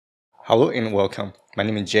Hello and welcome. My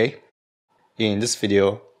name is Jay. In this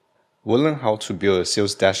video, we'll learn how to build a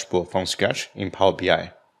sales dashboard from scratch in Power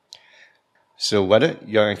BI. So whether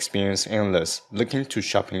you're an experienced analyst looking to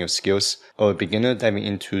sharpen your skills or a beginner diving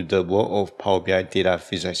into the world of Power BI data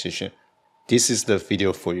visualization, this is the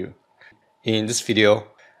video for you. In this video,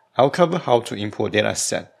 I'll cover how to import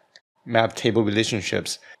dataset, map table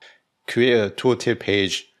relationships, create a tooltip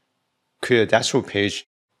page, create a dashboard page,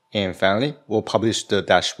 and finally, we'll publish the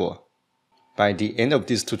dashboard. By the end of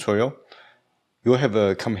this tutorial, you'll have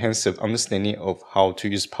a comprehensive understanding of how to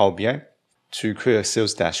use Power BI to create a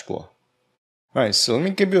sales dashboard. Alright, so let me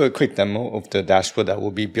give you a quick demo of the dashboard that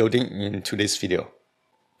we'll be building in today's video.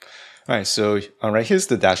 Alright, so right here's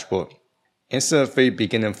the dashboard. It's a very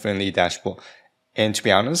beginner-friendly dashboard. And to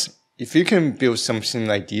be honest, if you can build something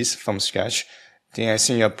like this from scratch, then I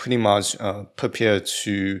think you're pretty much prepared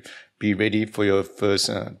to be ready for your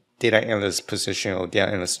first data analyst position or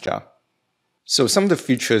data analyst job. So some of the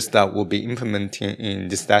features that we'll be implementing in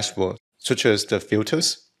this dashboard, such as the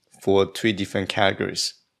filters for 3 different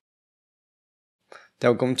categories.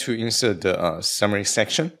 Then we're going to insert the summary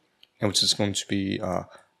section, which is going to be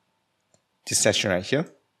this section right here.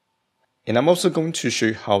 And I'm also going to show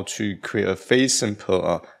you how to create a very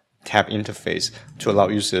simple tab interface to allow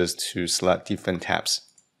users to select different tabs.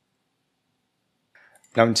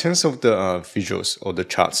 Now in terms of the visuals or the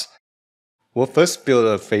charts, we'll first build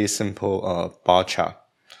a very simple bar chart.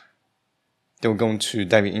 Then we're going to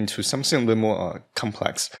dive into something a little more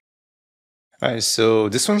complex. Alright, so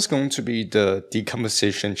this one's going to be the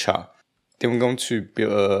decomposition chart. Then we're going to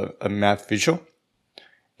build a map visual.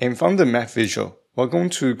 And from the map visual, we're going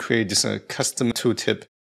to create this custom tooltip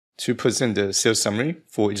to present the sales summary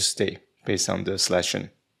for each state based on the selection.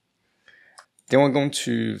 Then we're going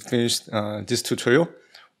to finish this tutorial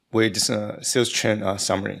with this sales trend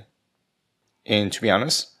summary. And to be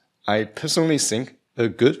honest, I personally think a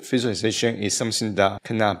good visualization is something that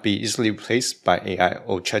cannot be easily replaced by AI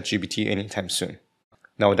or ChatGPT anytime soon.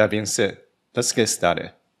 Now with that being said, let's get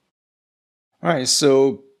started. Alright,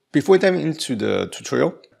 so before diving into the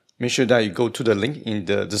tutorial, make sure that you go to the link in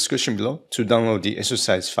the description below to download the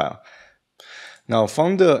exercise file. Now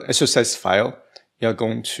from the exercise file, you're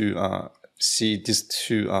going to see these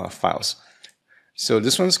 2 files. So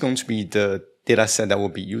this one's going to be the dataset that we'll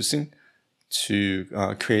be using to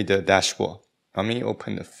create the dashboard. Let me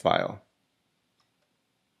open the file.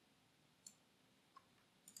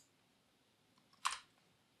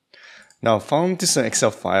 Now from this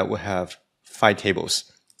Excel file, we have 5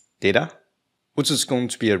 tables. Data, which is going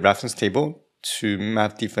to be a reference table to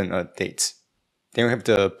map different dates. Then we have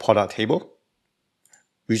the product table,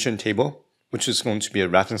 region table, which is going to be a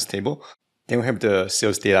reference table. Then we have the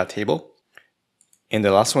sales data table. And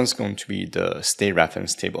the last one is going to be the state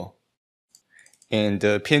reference table. And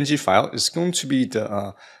the PNG file is going to be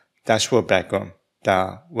the dashboard background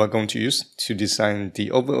that we're going to use to design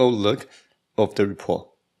the overall look of the report.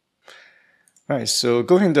 Alright, so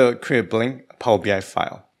go ahead and create a blank Power BI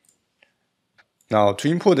file. Now to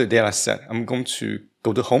import the data set, I'm going to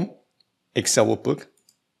go to Home, Excel Workbook.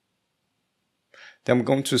 Then I'm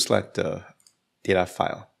going to select the data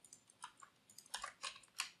file.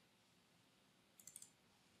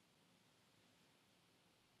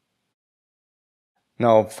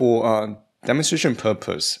 Now for demonstration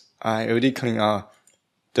purpose, I already cleaned out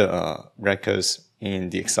the records in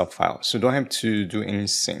the Excel file, so don't have to do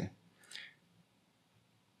anything.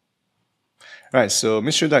 Alright, so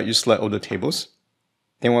make sure that you select all the tables.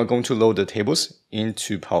 Then we're going to load the tables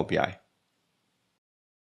into Power BI.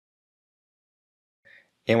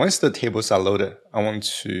 And once the tables are loaded, I want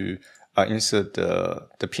to insert the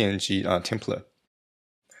PNG template.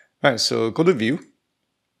 Alright, so go to View.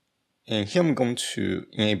 And here I'm going to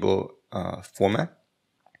enable Format,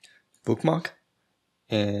 Bookmark,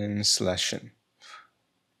 and Selection.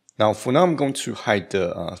 Now for now I'm going to hide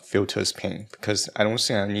the Filters pane because I don't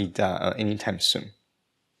think I need that anytime soon.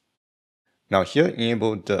 Now here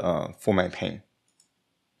enable the Format pane.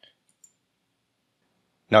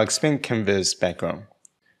 Now expand Canvas background.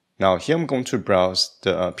 Now here I'm going to browse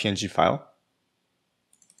the PNG file.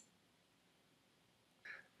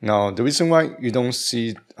 Now, the reason why you don't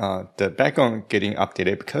see the background getting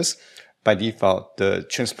updated because by default, the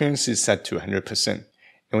transparency is set to 100%. And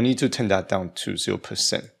we need to turn that down to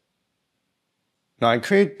 0%. Now, I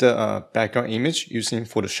create the background image using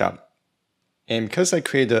Photoshop. And because I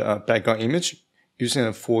create the background image using a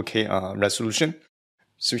 4K resolution,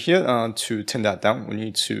 so here to turn that down, we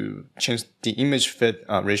need to change the image fit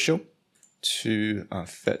ratio to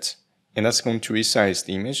fit. And that's going to resize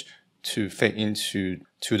the image to fit into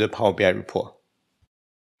the Power BI report.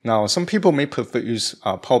 Now, some people may prefer use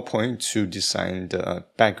PowerPoint to design the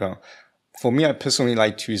background. For me, I personally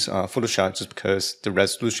like to use Photoshop just because the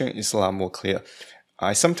resolution is a lot more clear.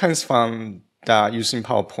 I sometimes found that using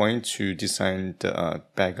PowerPoint to design the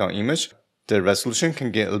background image, the resolution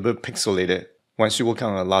can get a little bit pixelated once you work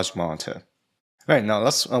on a large monitor. Right, now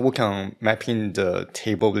let's work on mapping the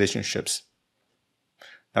table relationships.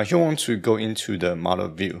 Now here I want to go into the model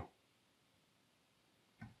view.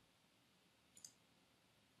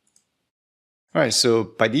 Alright, so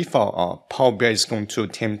by default, Power BI is going to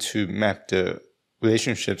attempt to map the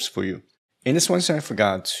relationships for you. And this one thing I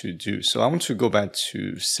forgot to do, so I want to go back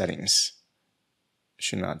to settings.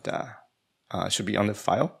 Should be under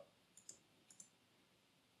file,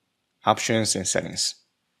 options and settings.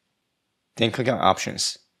 Then click on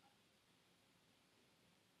options.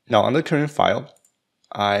 Now under current file,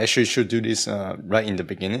 I actually should do this right in the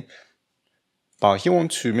beginning. But here I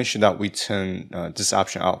want to make sure that we turn this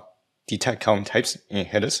option out. Detect column types and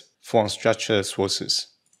headers for unstructured sources.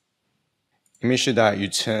 And make sure that you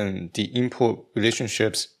turn the import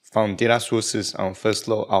relationships from data sources on first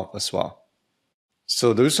load out as well.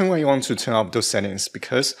 So the reason why you want to turn off those settings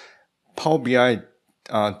because Power BI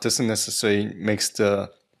doesn't necessarily make the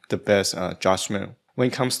best judgment when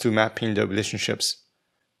it comes to mapping the relationships.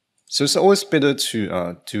 So it's always better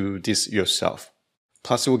to do this yourself.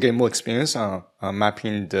 Plus you will get more experience on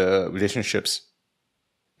mapping the relationships.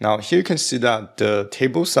 Now here you can see that the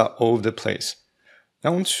tables are all over the place. I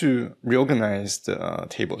want to reorganize the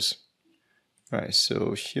tables. Right,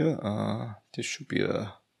 so here this should be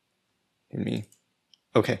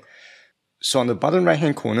okay. So on the bottom right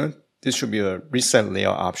hand corner, this should be a reset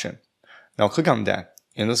layout option. Now click on that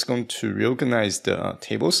and it's going to reorganize the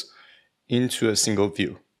tables into a single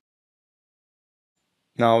view.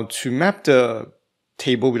 Now to map the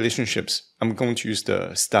table relationships, I'm going to use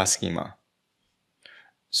the star schema.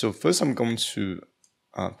 So first I'm going to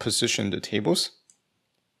position the tables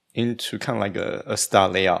into kind of like a star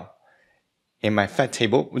layout. And my fact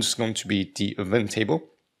table, which is going to be the event table,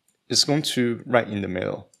 is going to right in the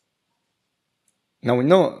middle. Now we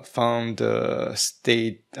know from the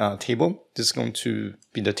state table, this is going to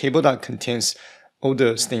be the table that contains all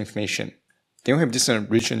the state information. Then we have this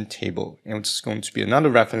region table, and which is going to be another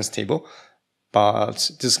reference table,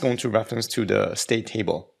 but this is going to reference to the state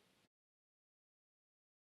table.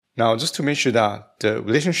 Now, just to make sure that the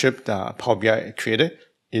relationship that Power BI created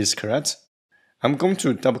is correct, I'm going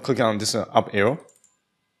to double click on this up arrow,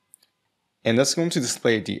 and that's going to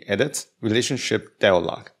display the Edit Relationship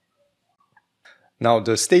dialog. Now,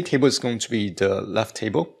 the state table is going to be the left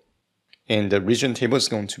table, and the region table is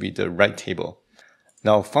going to be the right table.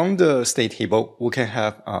 Now, from the state table, we can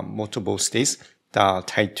have multiple states that are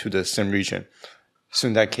tied to the same region. So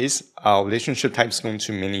in that case, our relationship type is going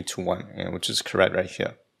to many to one, and which is correct right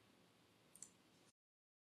here.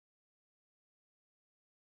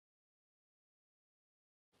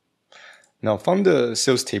 Now from the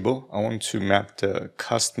sales table, I want to map the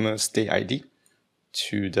customer state ID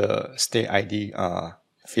to the state ID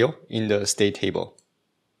field in the state table.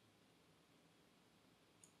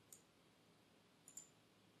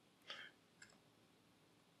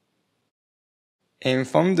 And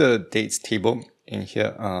from the dates table, in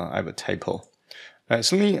here I have a typo. All right,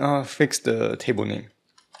 so let me fix the table name.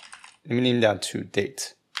 Let me name that to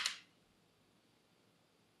date.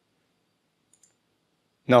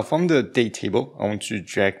 Now from the date table, I want to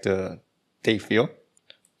drag the date field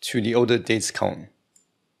to the order dates column.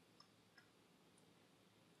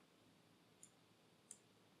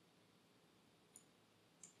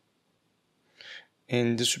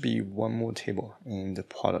 And this should be one more table in the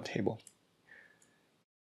product table.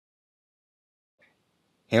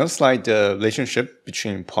 And it looks like the relationship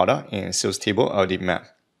between product and sales table are already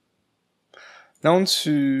mapped. Now I want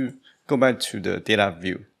to go back to the data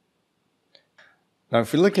view. Now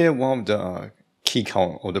if we look at one of the key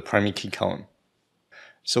column or the primary key column.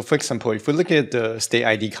 So for example, if we look at the state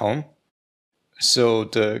ID column, so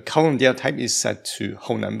the column data type is set to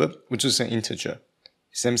whole number, which is an integer.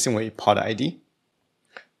 Same thing with product ID.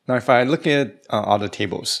 Now if I look at other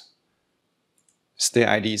tables, state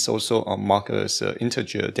ID is also marked as an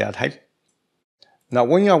integer data type. Now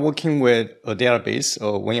when you are working with a database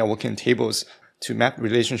or when you are working in tables to map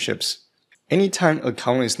relationships, anytime a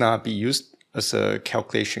column is not being used as a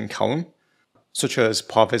calculation column, such as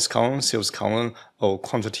profits column, sales column, or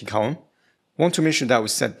quantity column, we want to make sure that we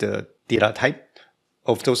set the data type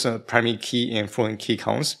of those primary key and foreign key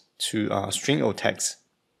columns to string or text.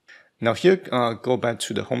 Now here, go back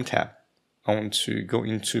to the Home tab. I want to go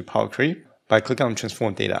into Power Query by clicking on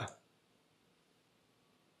Transform Data.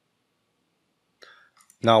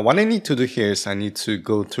 Now what I need to do here is I need to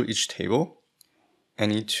go through each table. I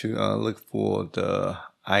need to look for the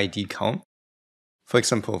ID count. For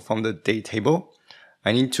example, from the date table,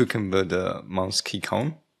 I need to convert the month key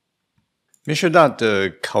count. Make sure that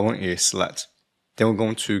the column is select. Then we're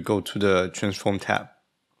going to go to the transform tab.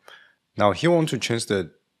 Now here we want to change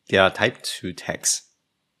the data type to text.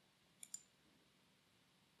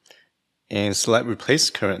 And select replace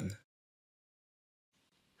current.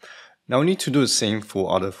 Now we need to do the same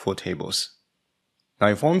for other 4 tables. Now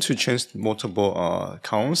if you want to change multiple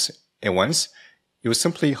columns at once, you will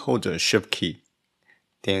simply hold the shift key.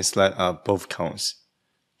 Then select both columns.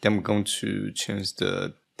 Then we're going to change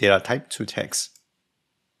the data type to text.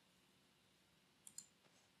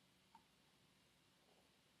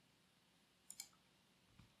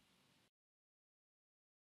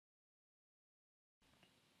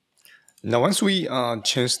 Now once we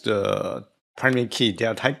change the primary key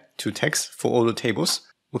data type to text for all the tables,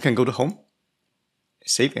 we can go to home,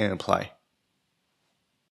 save and apply.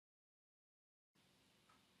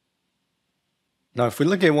 Now if we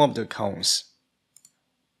look at one of the columns,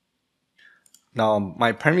 now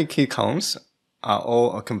my primary key columns are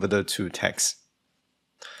all converted to text.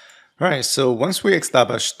 Alright, so once we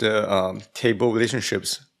establish the table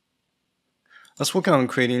relationships, let's work on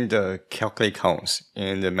creating the calculate columns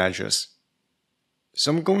and the measures. So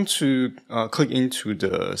I'm going to click into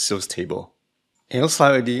the sales table. And let's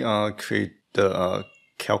already create the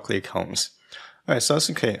calculate columns. Alright, so that's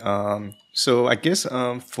okay. So I guess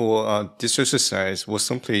for this exercise, we'll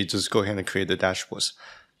simply just go ahead and create the dashboards.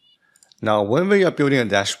 Now, whenever you're building a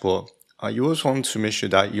dashboard, you always want to make sure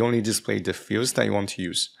that you only display the fields that you want to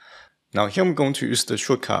use. Now here I'm going to use the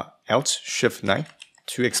shortcut Alt-Shift-9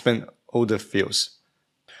 to expand all the fields.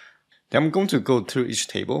 Then I'm going to go through each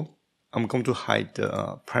table. I'm going to hide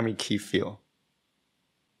the primary key field.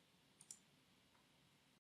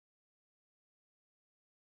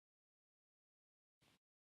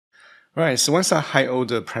 Alright, so once I hide all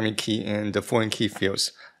the primary key and the foreign key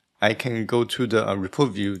fields, I can go to the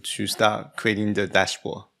report view to start creating the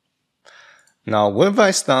dashboard. Now, whenever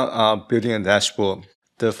I start building a dashboard,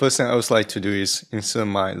 the first thing I always like to do is insert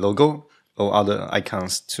my logo or other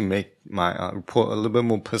icons to make my report a little bit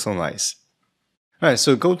more personalized. Alright,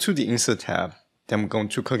 so go to the Insert tab, then I'm going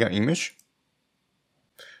to click on Image,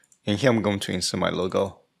 and here I'm going to insert my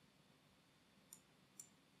logo.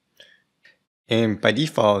 And by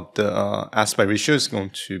default, the aspect ratio is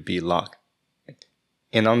going to be locked.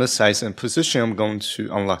 And on the size and position, I'm going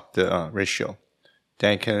to unlock the ratio.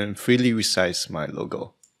 Then I can freely resize my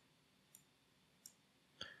logo.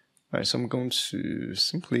 Alright, so I'm going to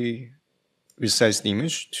simply resize the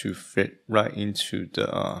image to fit right into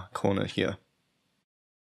the corner here.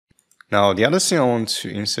 Now, the other thing I want to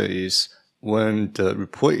insert is when the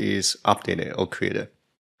report is updated or created.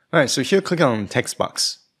 Alright, so here click on text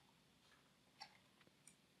box.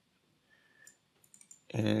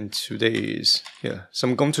 And today is here. So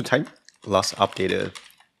I'm going to type last updated.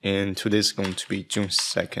 And today is going to be June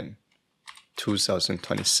 2nd,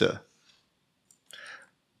 2023.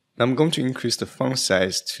 Now I'm going to increase the font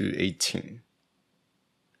size to 18.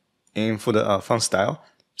 And for the font style,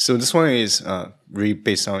 so this one is really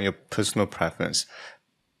based on your personal preference.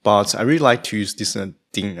 But I really like to use this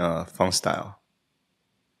thin font style.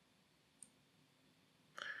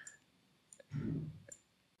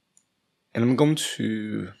 And I'm going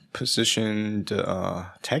to position the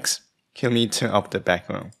text. Here, let me turn up the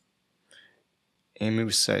background. And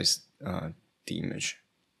resize the image.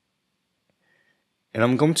 And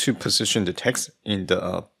I'm going to position the text in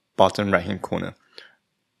the bottom right hand corner.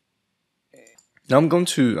 Now I'm going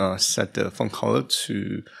to set the font color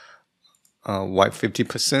to white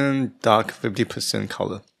 50%, dark 50%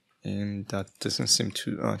 color. And that doesn't seem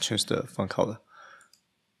to change the font color.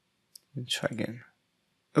 Let me try again.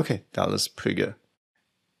 Okay, that looks pretty good.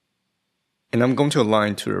 And I'm going to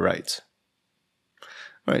align to the right.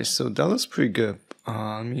 Alright, so that looks pretty good.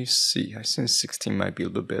 Let me see. I think 16 might be a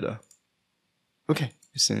little better. Okay,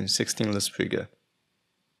 I think 16 looks pretty good.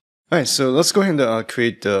 Alright, so let's go ahead and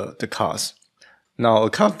create the cards. Now, a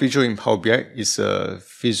card visual in Power BI is a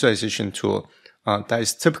visualization tool that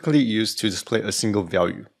is typically used to display a single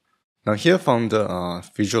value. Now, here from the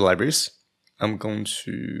visual libraries, I'm going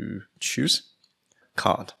to choose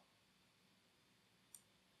card.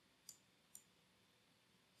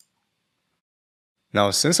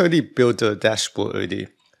 Now, since I already built the dashboard already,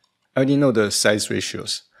 I already know the size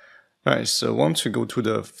ratios. Alright, so I want to go to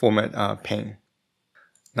the format pane.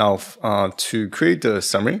 Now, to create the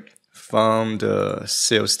summary from the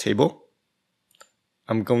sales table,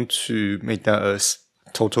 I'm going to make that as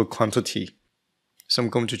total quantity. So I'm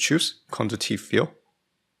going to choose quantity field.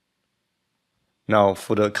 Now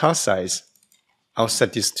for the card size, I'll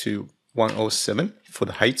set this to 107 for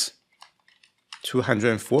the height,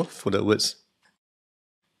 204 for the width.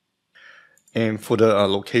 And for the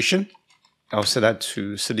location, I'll set that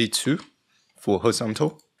to 32 for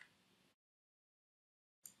horizontal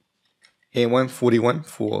and 141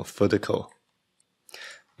 for vertical.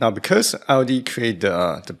 Now because I already created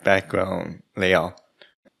the background layout,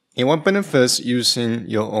 and one benefit using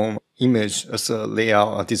your own image as a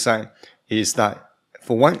layout or design is that,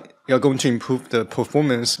 for one, you're going to improve the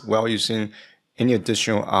performance while using any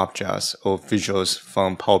additional objects or visuals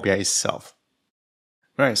from Power BI itself.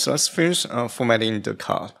 Right, so let's finish formatting the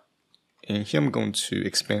card. And here I'm going to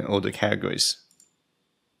expand all the categories.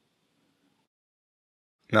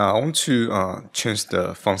 Now I want to change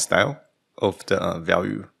the font style of the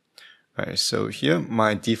value. Right, so here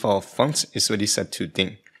my default font is already set to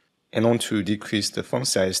thin. And I want to decrease the font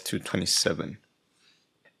size to 27.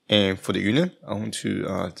 And for the unit, I want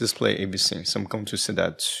to display everything, so I'm going to set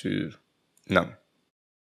that to none.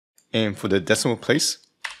 And for the decimal place,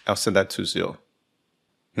 I'll set that to 0.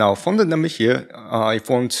 Now from the number here, if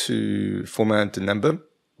I want to format the number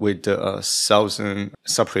with the 1000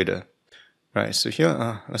 separator, right? So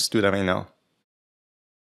here, let's do that right now.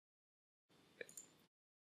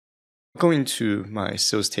 Go into my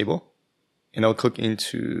sales table, and I'll click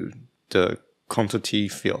into the quantity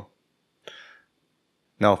field.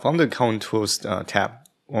 Now from the contours tab,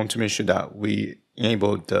 I want to make sure that we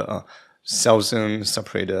enable the 1000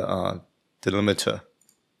 separator delimiter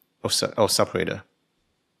or separator.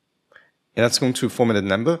 And that's going to format the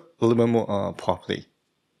number a little bit more properly.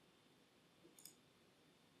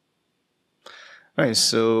 Alright,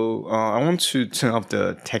 so I want to turn off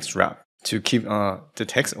the text wrap to keep the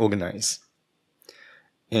text organized.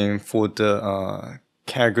 And for the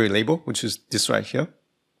category label, which is this right here,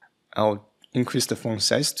 I'll increase the font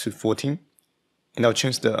size to 14, and I'll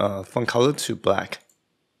change the font color to black.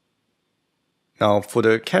 Now for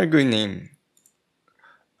the category name,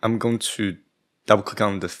 I'm going to double click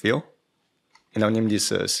on the field, and I'll name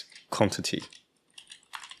this as quantity.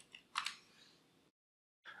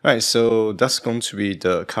 Alright, so that's going to be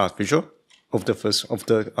the card visual of the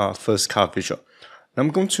first card visual. Now I'm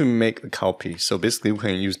going to make a copy. So basically we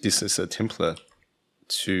can use this as a template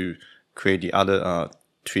to create the other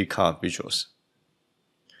 3 card visuals.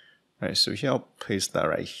 Alright, so here I'll paste that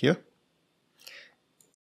right here.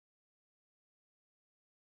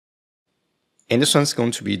 And this one's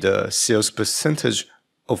going to be the sales percentage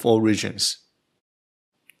of all regions.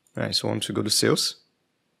 Alright, so I want to go to sales.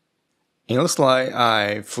 And it looks like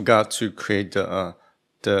I forgot to create the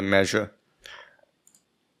measure.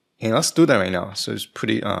 And let's do that right now. So it's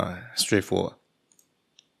pretty straightforward.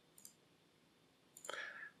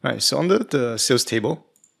 Alright, so under the sales table,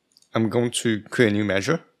 I'm going to create a new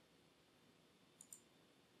measure.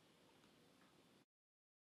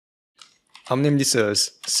 I'll name this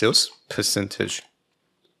as sales percentage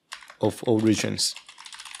of all regions.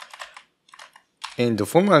 And the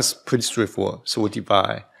formula is pretty straightforward. So we'll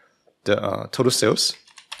divide the total sales,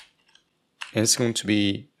 and it's going to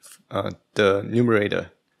be the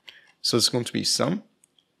numerator. So it's going to be sum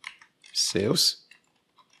sales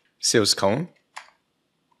column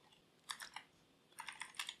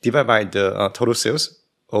divided by the total sales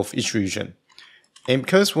of each region. And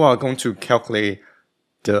because we are going to calculate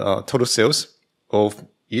the total sales of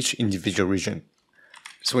each individual region,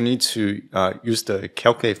 so we need to use the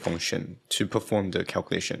calculate function to perform the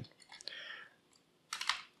calculation.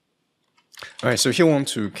 Alright, so here we want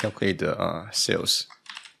to calculate the sales.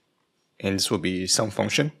 And this will be sum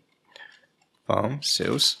function from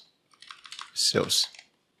sales.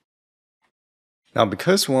 Now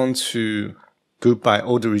because we want to group by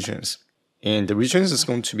all the regions, and the regions is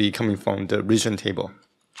going to be coming from the region table.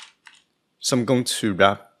 So I'm going to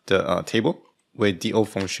wrap the table with the O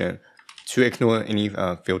function to ignore any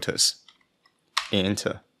filters, and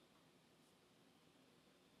enter.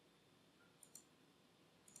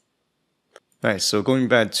 Alright, so going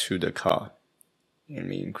back to the card, let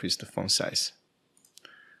me increase the font size.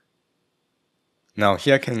 Now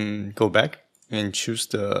here I can go back and choose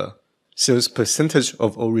the sales percentage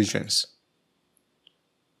of all regions.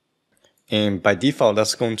 And by default,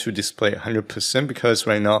 that's going to display 100% because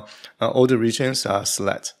right now all the regions are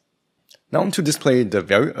select. Now I want to display the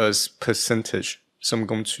value as percentage. So I'm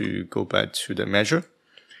going to go back to the measure.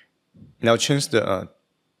 Now change the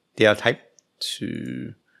data type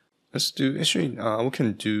to, let's do, actually we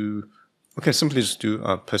can simply just do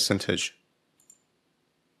a percentage.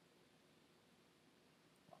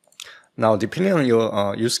 Now depending on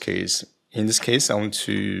your use case, in this case I want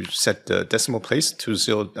to set the decimal place to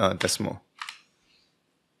 0 decimal.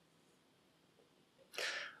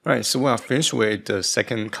 Alright, so we are finished with the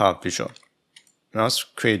second column visual. Now let's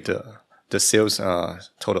create the sales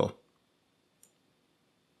total.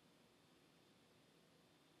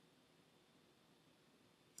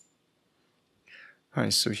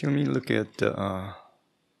 Alright, so here let me look at the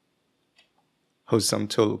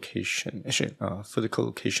horizontal location, actually vertical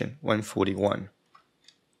location 141,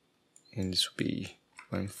 and this will be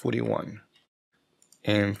 141.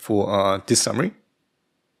 And for this summary,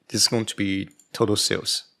 this is going to be total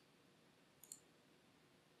sales.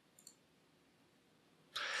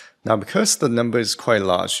 Now, because the number is quite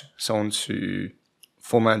large, so I want to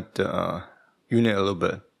format the unit a little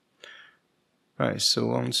bit. Alright,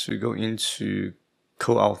 so I want to go into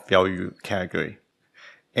call out value category.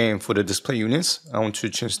 And for the display units, I want to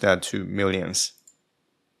change that to millions.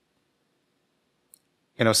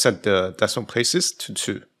 And I'll set the decimal places to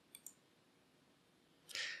 2.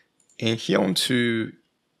 And here I want to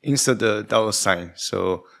insert the $sign.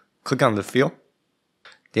 So click on the field.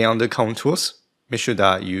 Then under contours, make sure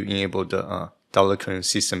that you enable the dollar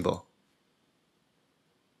currency symbol.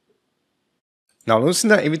 Now notice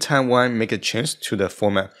that every time when I make a change to the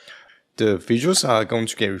format, the visuals are going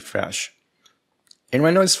to get refreshed. And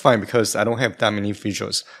right now it's fine because I don't have that many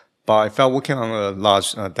visuals. But if I'm working on a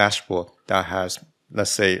large dashboard that has,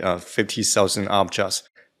 let's say, 50,000 objects,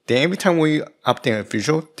 then every time we update a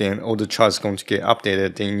visual, then all the charts are going to get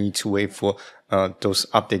updated. Then you need to wait for those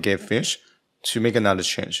updates get finished to make another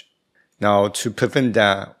change. Now, to prevent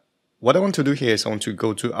that, what I want to do here is I want to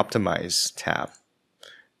go to Optimize tab.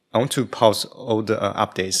 I want to pause all the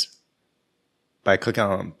updates by clicking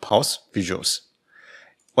on Pause Visuals.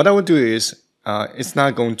 What I will do is, it's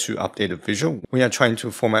not going to update the visual. We are trying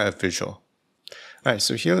to format a visual. Alright,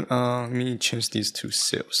 so here, let me change these to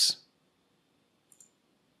sales.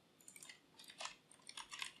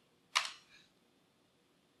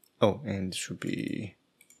 Oh, and it should be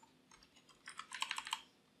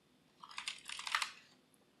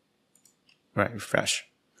right, refresh.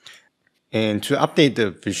 And to update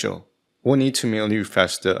the visual, we'll need to manually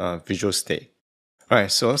refresh the visual state.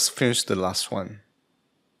 Alright, so let's finish the last one.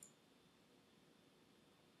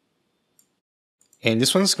 And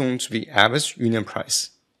this one's going to be average unit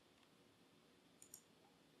price.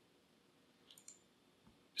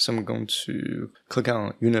 So I'm going to click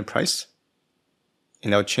on unit price,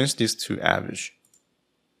 and I'll change this to average.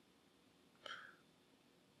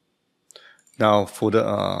 Now for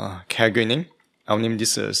the category name, I'll name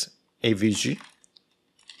this as AVG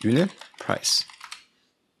unit price.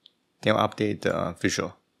 Then I'll update the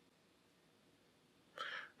visual.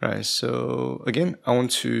 Right, so again, I want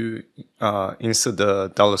to insert the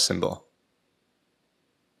dollar symbol.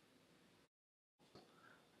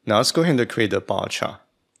 Now let's go ahead and create a bar chart.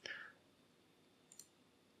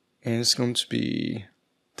 And it's going to be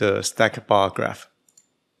the stack bar graph.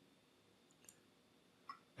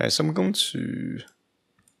 Right, so I'm going to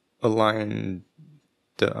align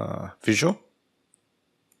the visual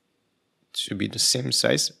to be the same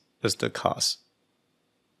size as the cost.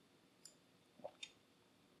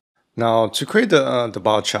 Now to create the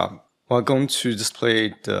bar chart, we're going to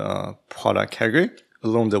display the product category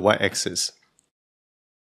along the y-axis.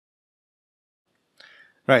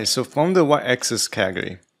 Right, so from the y-axis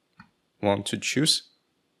category, we want to choose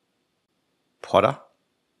product,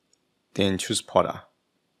 then choose product.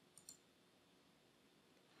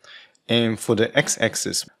 And for the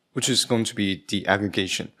x-axis, which is going to be the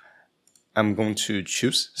aggregation, I'm going to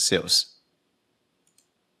choose sales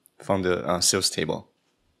from the sales table.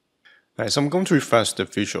 Alright, so I'm going to refresh the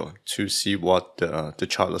visual to see what the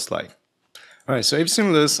chart looks like. Alright, so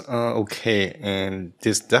everything looks okay, and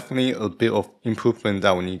there's definitely a bit of improvement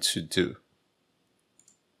that we need to do.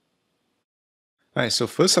 Alright, so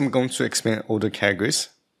first I'm going to expand all the categories.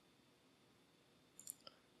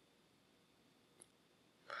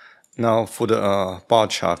 Now for the bar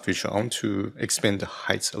chart visual, I want to expand the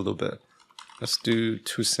height a little bit. Let's do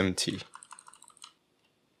 270.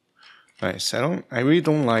 Alright, so I really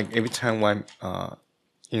don't like every time when I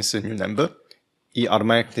insert a new number, it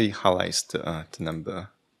automatically highlights the number.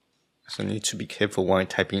 So I need to be careful when I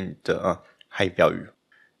type in the height value.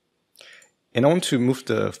 And I want to move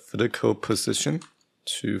the vertical position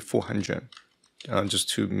to 400, just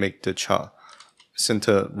to make the chart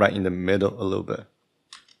center right in the middle a little bit.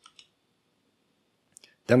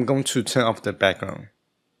 Then I'm going to turn off the background.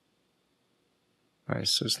 Alright,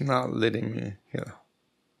 so it's not letting me here.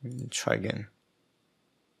 Let me try again.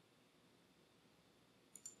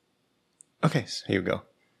 Okay, so here we go.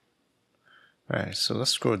 Alright, so let's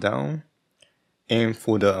scroll down. And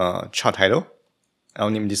for the chart title, I'll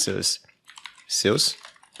name this as Sales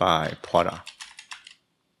by Product.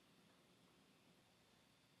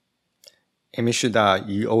 and make sure that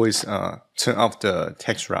you always turn off the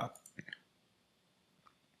text wrap.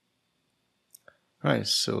 Alright,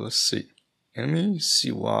 so let's see. Let me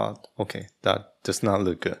see what, okay, that does not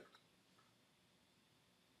look good.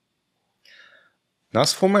 Now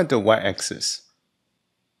let's format the y-axis.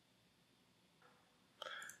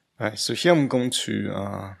 Alright, so here I'm going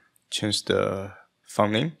to change the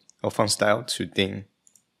font name or font style to thin.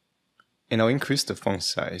 And I'll increase the font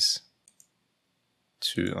size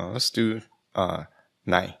to, let's do 9.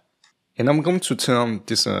 And I'm going to turn on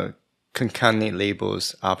this concatenate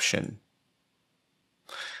labels option.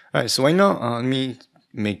 Alright, so right now, let me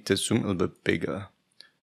make the zoom a little bit bigger.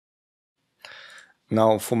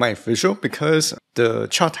 Now for my visual, because the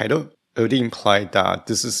chart title already implied that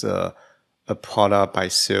this is a product by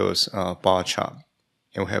sales bar chart.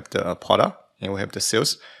 And we have the product and we have the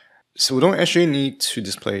sales. So we don't actually need to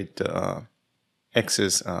display the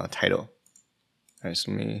axis title. Alright,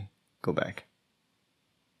 so let me go back.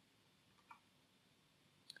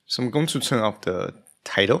 So I'm going to turn off the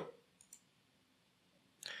title.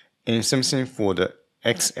 And same thing for the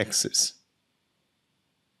x-axis.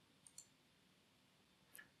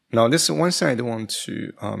 Now this is one thing I do want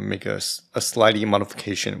to make a slightly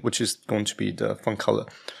modification, which is going to be the font color.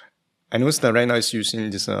 I noticed that right now it's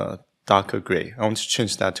using this darker gray. I want to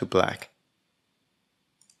change that to black.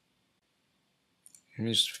 Let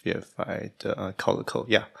me just verify the color code.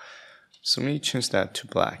 Yeah, so let me change that to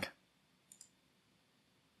black.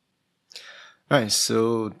 Alright,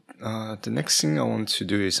 so the next thing I want to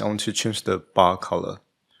do is I want to change the bar color.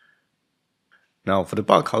 Now for the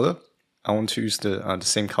bar color, I want to use the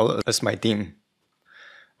same color as my theme.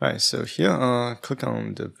 Alright, so here click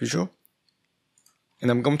on the visual,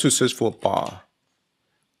 and I'm going to search for bar,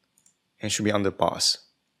 and it should be under bars.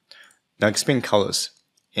 Now expand colors,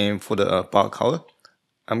 and for the bar color,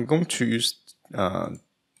 I'm going to use the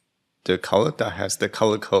color that has the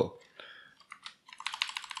color code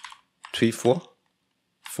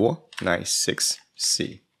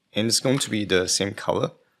 34496C, and it's going to be the same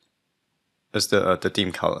color as the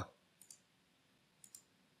theme color.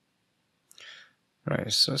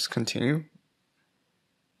 Alright, so let's continue.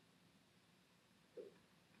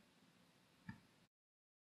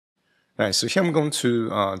 Alright, so here I'm going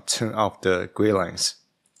to turn off the gray lines.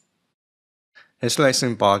 As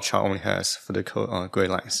slicing bar chart only has vertical gray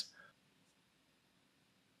lines.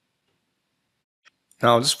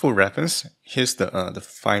 Now, just for reference, here's the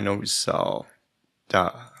final result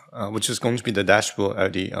that which is going to be the dashboard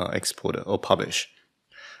already exported or published.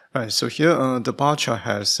 Alright, so here the bar chart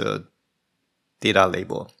has a data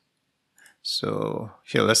label. So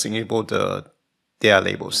here let's enable the data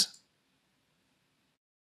labels.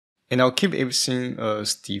 And I'll keep everything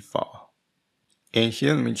as default. And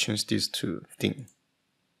here let me change this to thin.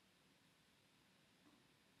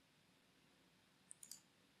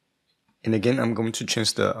 And again, I'm going to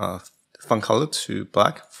change the font color to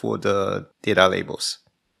black for the data labels.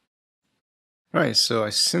 Alright, so I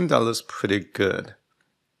think that looks pretty good.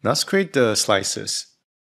 Now let's create the slices.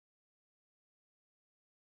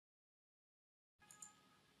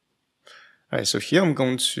 Alright, so here I'm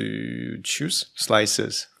going to choose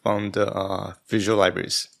slices from the visual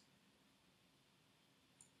libraries.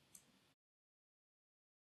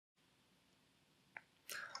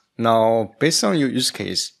 Now, based on your use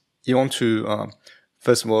case, you want to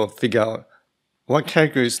first of all figure out what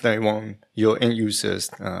categories that you want your end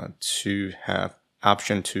users to have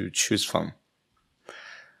option to choose from.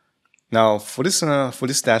 Now, for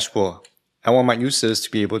this dashboard, I want my users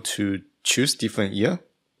to be able to choose different year,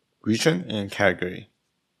 region, and category.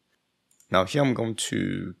 Now here I'm going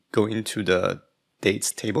to go into the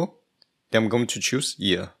dates table. Then I'm going to choose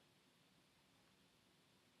year.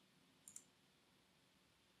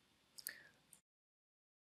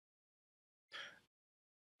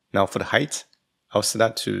 Now for the height, I'll set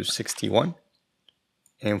that to 61.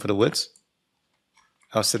 And for the width,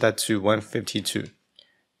 I'll set that to 152.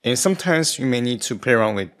 And sometimes you may need to play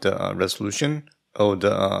around with the resolution or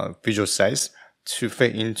the visual size to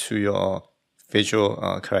fit into your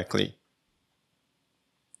visual correctly.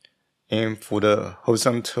 And for the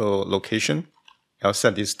horizontal location, I'll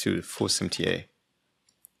set this to 478.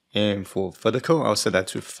 And for vertical, I'll set that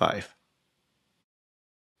to 5.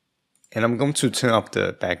 And I'm going to turn up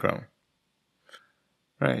the background.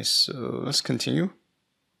 Alright, so let's continue.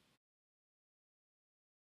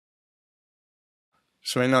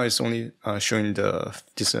 So right now it's only showing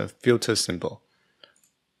this filter symbol.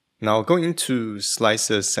 Now go into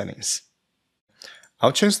slicer settings.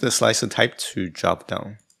 I'll change the slicer type to drop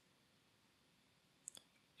down.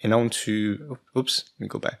 And I want to, oops, let me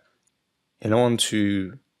go back. And I want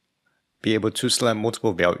to be able to select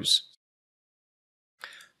multiple values.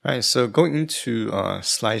 Alright, so going into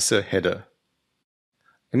slicer header,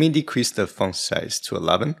 let me decrease the font size to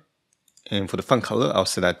 11. And for the font color, I'll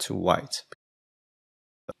set that to white.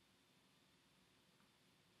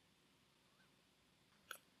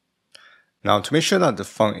 Now to make sure that the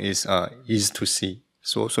font is easy to see,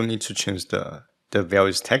 so also need to change the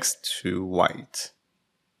values text to white.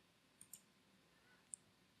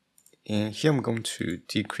 And here I'm going to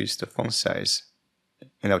decrease the font size,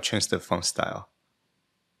 and I'll change the font style.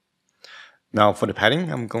 Now for the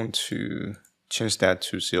padding, I'm going to change that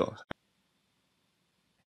to 0.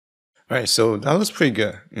 Alright, so that looks pretty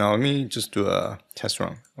good. Now let me just do a test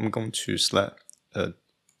run. I'm going to select a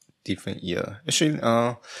different year. Actually,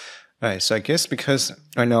 right, so I guess because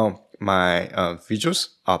right now my visuals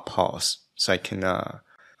are paused, so I can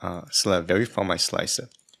select vary from my slicer.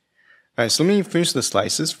 Alright, so let me finish the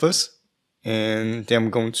slices first, and then I'm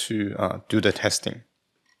going to do the testing.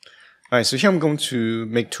 Alright, so here I'm going to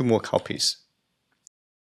make 2 more copies.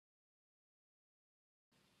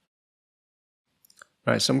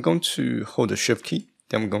 Alright, so I'm going to hold the Shift key,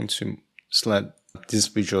 then I'm going to select these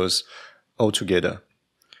visuals all together.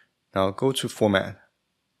 Now go to Format,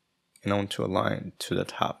 and I want to align to the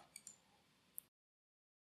top.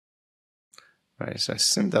 Right, so I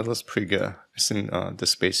think that looks pretty good. I think the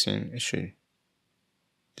spacing, actually,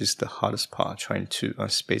 this is the hardest part, trying to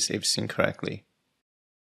space everything correctly.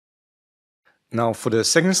 Now for the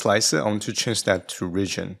second slicer, I want to change that to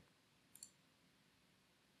region.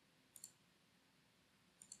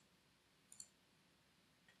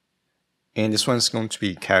 And this one is going to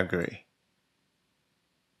be category.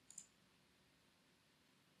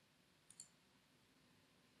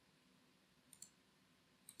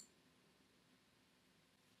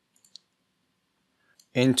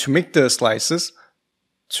 And to make the slices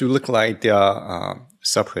to look like they are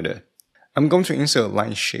separated, I'm going to insert a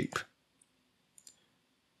line shape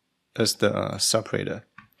as the separator.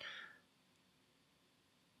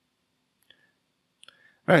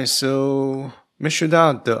 Alright, so make sure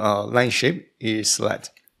that the line shape is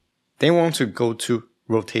select. Then want to go to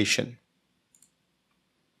rotation.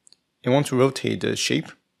 You want to rotate the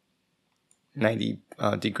shape 90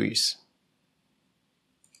 degrees.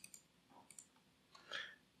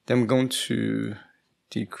 Then I'm going to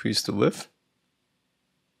decrease the width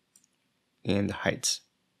and the height.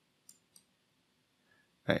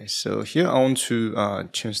 Alright, so here I want to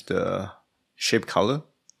change the shape color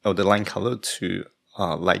or the line color to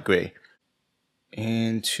light gray.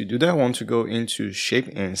 And to do that, I want to go into shape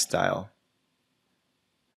and style.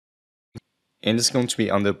 And it's going to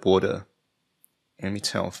be under border. And let me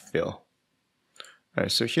turn off fill.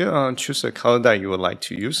 Alright, so here choose a color that you would like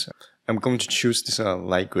to use. I'm going to choose this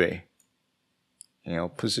light gray. And I'll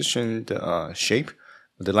position the shape,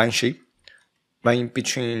 the line shape, right in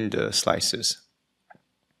between the slices.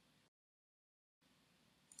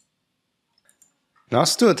 Now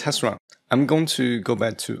let's do a test run. I'm going to go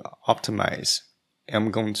back to optimize. And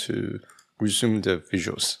I'm going to resume the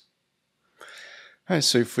visuals. Alright,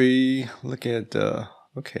 so if we look at the,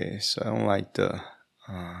 okay, so I don't like the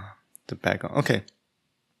background.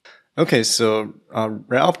 Okay, so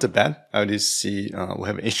right off the bat, I already see we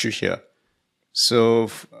have an issue here. So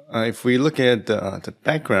if we look at the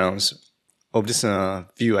backgrounds of this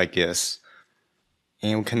view, I guess,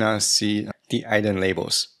 and we cannot see the item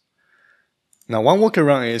labels. Now, one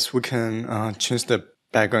workaround is we can change the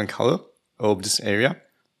background color of this area,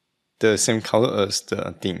 the same color as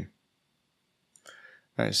the theme.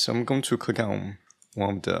 Alright, so I'm going to click on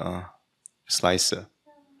one of the slicer.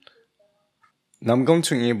 Now I'm going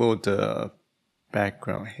to enable the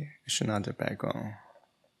background here. Actually, not the background.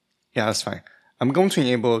 Yeah, that's fine. I'm going to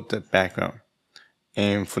enable the background.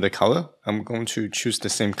 And for the color, I'm going to choose the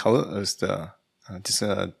same color as the this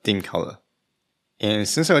theme color. And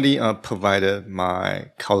since I already provided my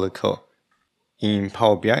color code in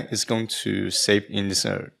Power BI, it's going to save in this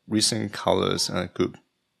recent colors group.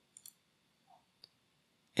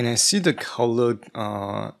 And I see the color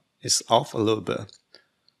is off a little bit.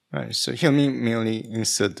 Right, so here me merely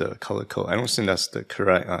insert the color code. I don't think that's the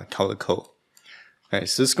correct color code. Right,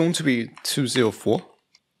 so it's going to be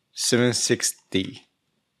 20476D.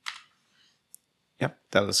 Yep,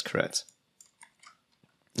 that is correct.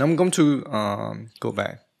 Now I'm going to go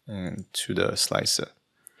back to the slicer.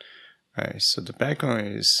 Alright, so the background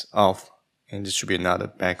is off, and this should be another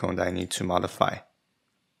background that I need to modify.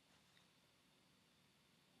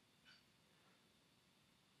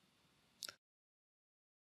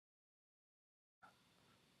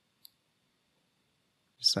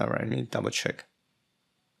 Is that right? Let me double check.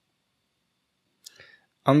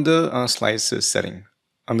 Under slicer setting,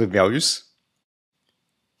 under values,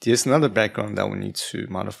 there's another background that we need to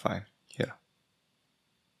modify here.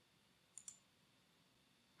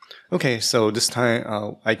 Okay, so this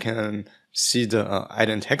time I can see the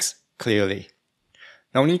item text clearly.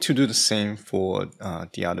 Now we need to do the same for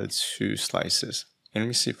the other two slices. And let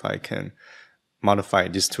me see if I can modify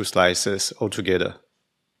these two slices all together.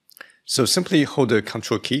 So simply hold the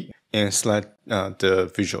Control key and select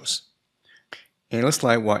the visuals. And it looks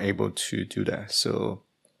like we're able to do that. So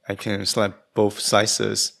I can select both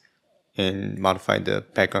slices and modify the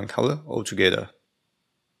background color all together.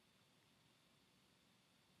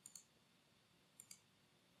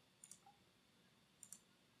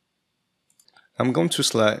 I'm going to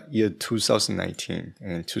select year 2019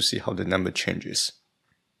 and to see how the number changes.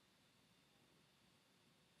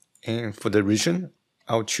 And for the region,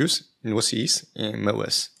 I'll choose Northeast and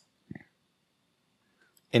Midwest.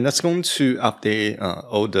 And that's going to update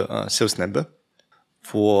all the sales number.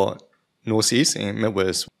 For Northeast and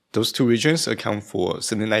Midwest, those two regions account for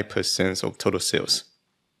 79% of total sales.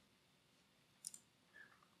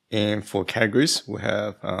 And for categories, we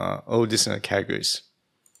have all these categories.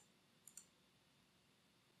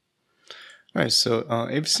 Alright, so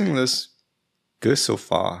everything looks good so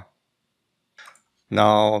far.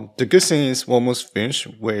 Now, the good thing is we're almost finished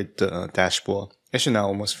with the dashboard. Actually, not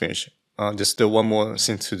almost finished. There's still one more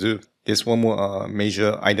thing to do. There's one more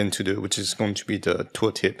major item to do, which is going to be the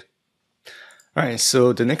tooltip. Alright,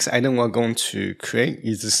 so the next item we're going to create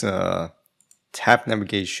is this tab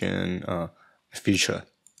navigation feature.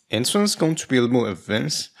 And this one's going to be a little more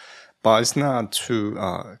advanced, but it's not too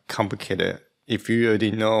complicated. If you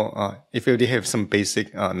already know, if you already have some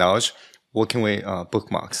basic knowledge working with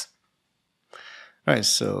bookmarks. Alright,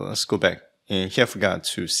 so let's go back. And here I forgot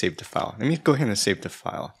to save the file. Let me go ahead and save the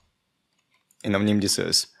file. And I'll name this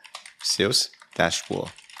as Sales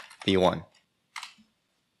Dashboard B1.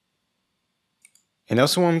 And I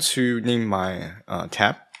also want to name my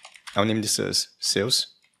tab. I'll name this as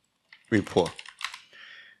Sales Report.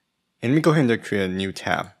 And let me go ahead and create a new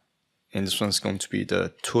tab. And this one's going to be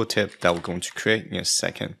the tooltip that we're going to create in a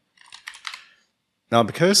second. Now,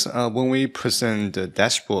 because when we present the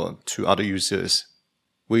dashboard to other users,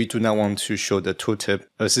 we do not want to show the tooltip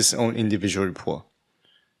as its own individual report.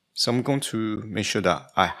 So I'm going to make sure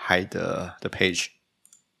that I hide the page.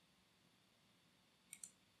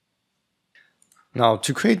 Now,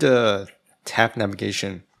 to create the tab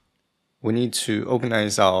navigation, we need to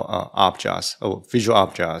organize our objects or visual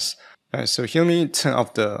objects. Alright, so here let me turn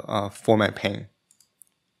off the format pane.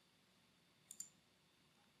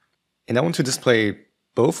 And I want to display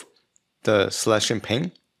both the selection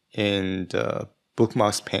pane and the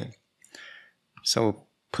bookmarks pane. So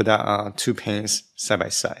put out two panes side by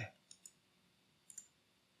side.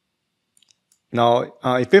 Now,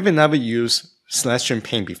 if you've never used selection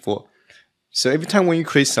pane before, so every time when you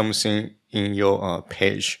create something in your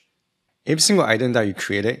page, every single item that you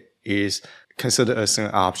created is considered as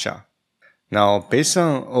an object. Now, based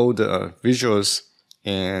on all the visuals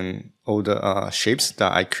and all the shapes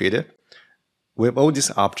that I created, we have all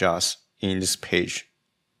these objects in this page.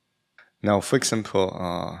 Now, for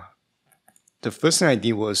example, the first thing I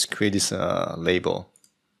did was create this label.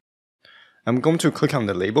 I'm going to click on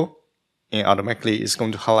the label, and automatically it's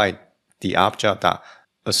going to highlight the object that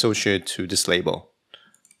associated to this label.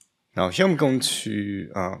 Now, here I'm going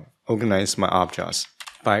to organize my objects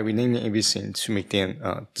by renaming everything to make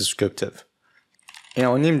them descriptive. And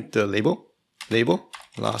I'll name the label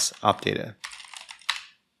last updated.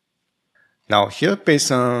 Now here,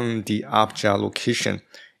 based on the object location,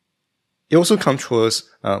 it also controls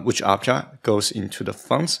which object goes into the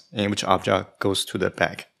front and which object goes to the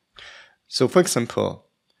back. So for example,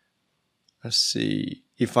 let's see,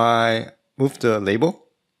 if I move the label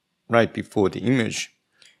right before the image,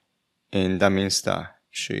 and that means that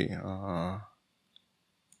actually,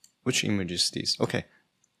 which image is this? Okay.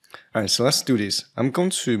 Alright, so let's do this. I'm going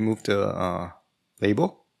to move the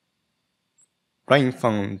label right in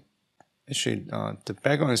front. Actually, the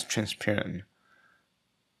background is transparent.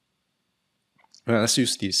 Alright, let's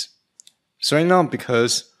use this. So right now,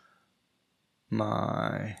 because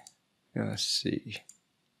let's see.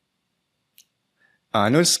 I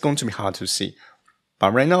know it's going to be hard to see,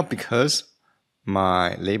 but right now, because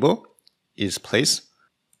my label is placed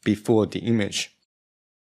before the image.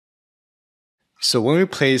 So when we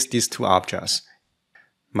place these two objects,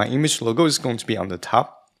 my image logo is going to be on the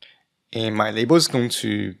top, and my label is going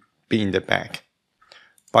to be in the back.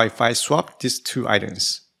 But if I swap these two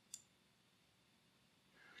items,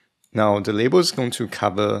 now the label is going to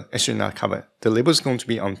cover, actually not cover, the label is going to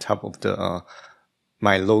be on top of the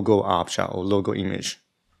my logo object or logo image.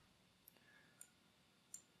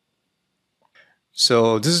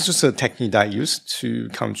 So this is just a technique that I use to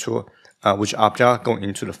control which object go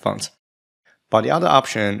into the font. But the other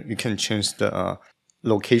option, you can change the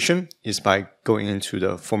location is by going into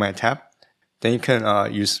the Format tab. Then you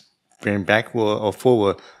can use bring backward or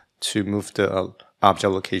forward to move the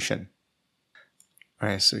object location. All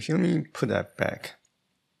right, so here, let me put that back.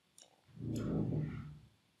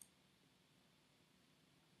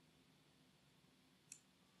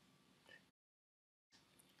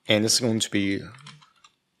 And this is going to be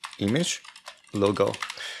image, logo. All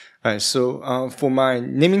right, so for my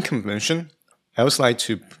naming convention, I always like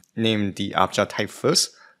to name the object type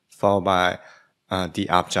first, followed by the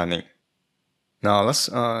object name. Now let's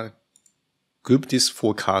group these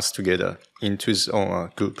four cars together into its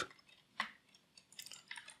own group.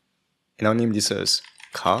 And I'll name this as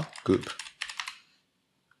car group.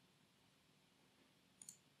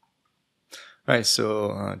 Right,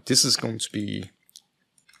 so this is going to be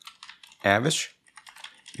average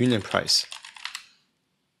unit price,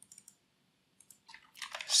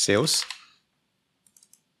 sales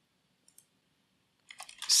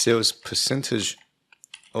percentage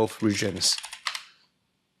of regions,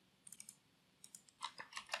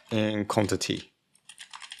 and quantity.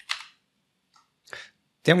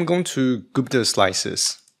 Then I'm going to group the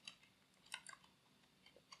slices.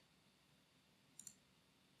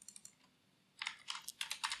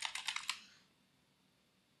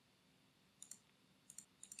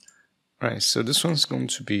 Right, so this one's going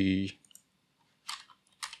to be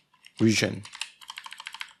region,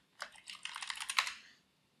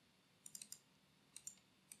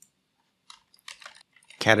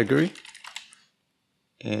 category,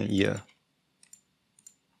 and year.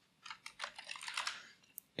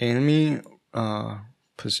 And let me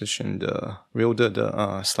position reorder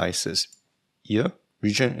the slices: year,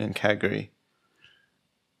 region, and category.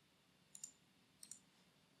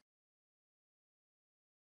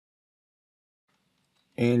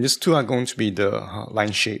 And these two are going to be the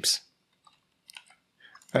line shapes.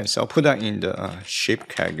 All right, so I'll put that in the shape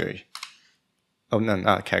category. Oh, no,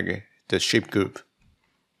 not category, the shape group.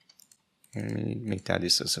 Let me make that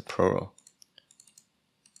this as a plural.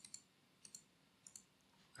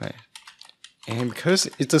 Right. And because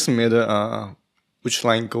it doesn't matter which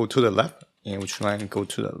line go to the left and which line go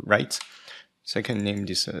to the right, so I can name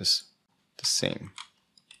this as the same.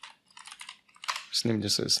 Let's name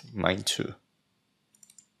this as line 2.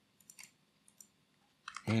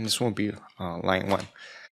 And this will be line 1.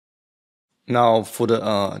 Now for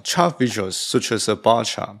the chart visuals, such as a bar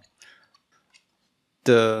chart,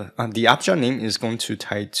 the object name is going to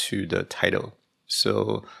tie to the title.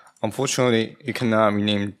 So unfortunately, you cannot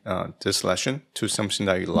rename this selection to something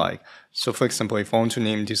that you like. So for example, if I want to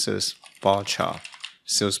name this as bar chart,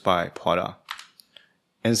 sales by product,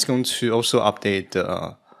 and it's going to also update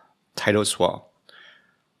the title as well.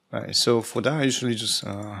 Right, so for that, I usually just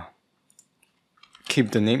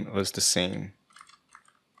keep the name as the same.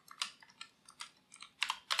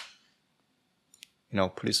 And I'll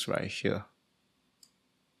put this right here.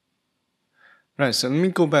 Right, so let me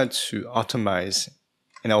go back to optimize,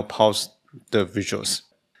 and I'll pause the visuals.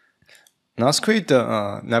 Now let's create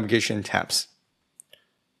the navigation tabs.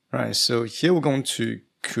 Right, so here we're going to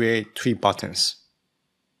create 3 buttons.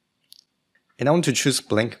 And I want to choose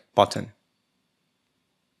blank button.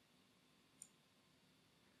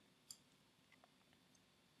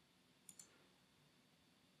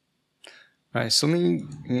 Right, so let me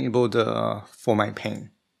enable the format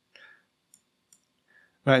pane.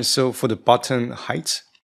 Right, so for the button height,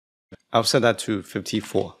 I'll set that to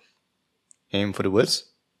 54. And for the width,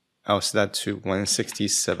 I'll set that to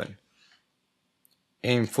 167.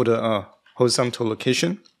 And for the horizontal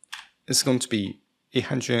location, it's going to be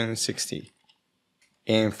 860.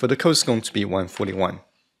 And for the code, it's going to be 141.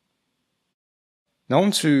 Now I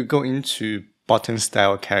want to go into button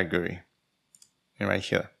style category. And right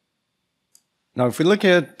here. Now if we look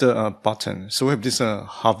at the button, so we have this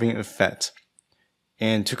hovering effect.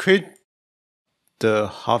 And to create the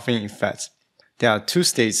hovering effect, there are 2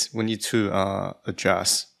 states we need to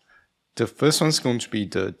adjust. The first one is going to be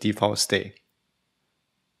the default state.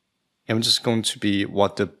 And I'm just going to be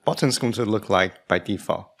what the button is going to look like by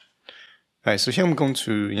default. Alright, so here I'm going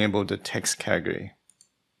to enable the text category.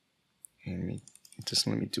 And just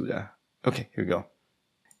let me do that. Okay, here we go.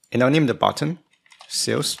 And I'll name the button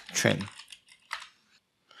sales trend.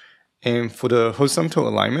 And for the horizontal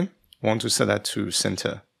alignment, I want to set that to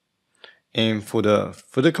center. And for the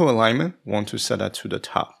vertical alignment, I want to set that to the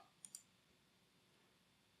top.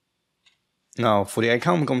 Now for the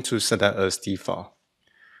icon, I'm going to set that as default.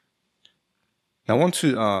 Now I want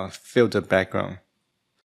to fill the background.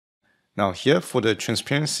 Now here for the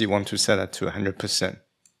transparency, want to set that to 100%.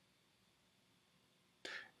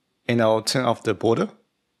 And I'll turn off the border.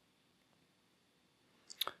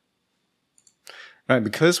 Right,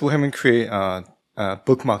 because we haven't created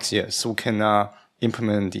bookmarks yet, so we cannot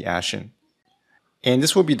implement the action. And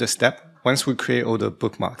this will be the step once we create all the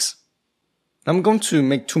bookmarks. I'm going to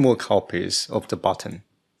make 2 more copies of the button.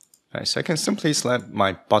 Right, so I can simply select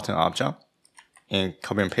my button object and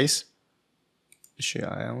copy and paste. Actually,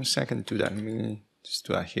 I don't think I can do that. Let me just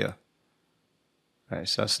do that here. Right,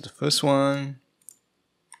 so that's the first one.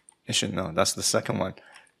 Actually, no, that's the second one.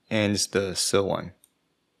 And it's the third one.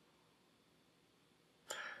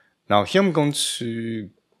 Now here I'm going to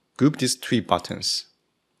group these 3 buttons.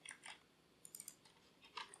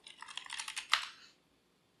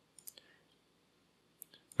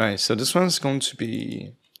 Right, so this one is going to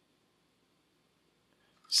be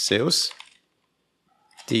sales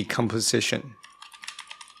decomposition.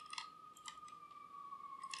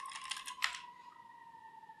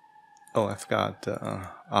 Oh, I forgot the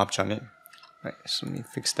object name. Right, so let me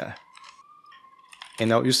fix that.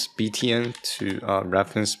 And I'll use btn to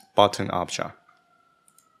reference button object.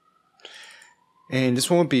 And this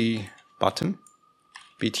one will be button,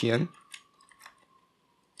 btn,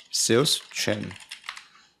 sales trend.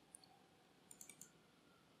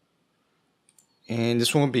 And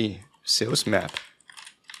this one will be sales map.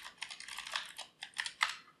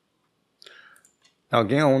 Now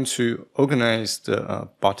again, I want to organize the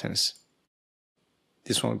buttons.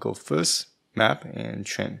 This one will go first, map and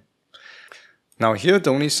trend. Now here, the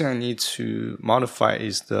only thing I need to modify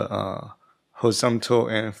is the horizontal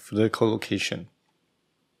and vertical location.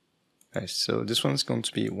 Right, so this one's going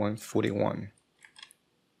to be 141.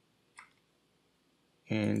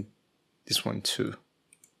 And this one too.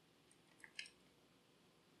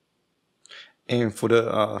 And for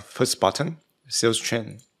the first button, sales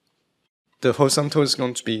trend, the horizontal is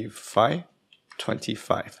going to be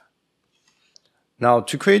 525. Now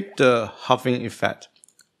to create the hovering effect,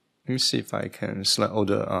 let me see if I can select all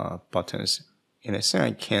the buttons. And I think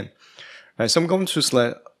I can. Right, so I'm going to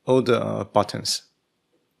select all the buttons.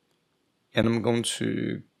 And I'm going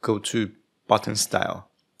to go to button style.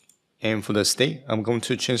 And for the state, I'm going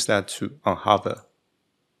to change that to hover.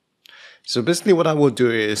 So basically what I will do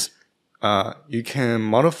is you can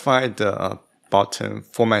modify the button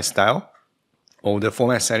format style or the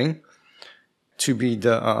format setting to be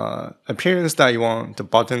the appearance that you want the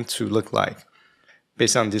button to look like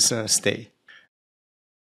based on this state.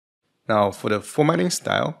 Now for the formatting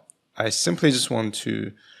style, I simply just want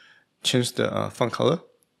to change the font color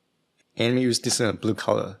and use this blue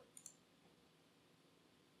color.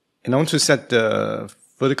 And I want to set the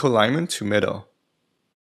vertical alignment to middle.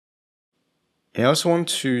 And I also want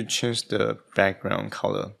to change the background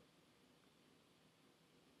color.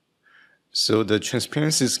 So the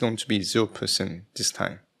transparency is going to be 0% this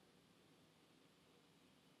time.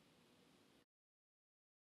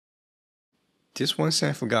 This one thing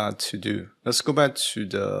I forgot to do. Let's go back to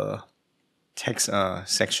the text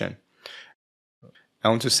section. I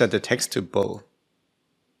want to set the text to bold.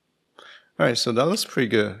 Alright, so that looks pretty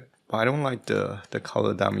good, but I don't like the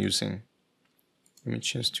color that I'm using. Let me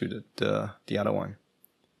change to the other one.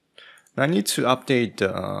 Now I need to update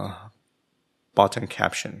the button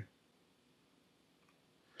caption.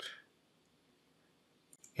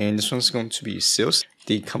 And this one's going to be sales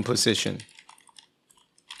decomposition.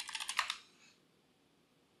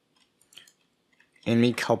 And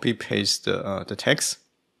me copy paste the text.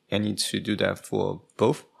 I need to do that for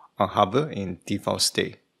both on hover and default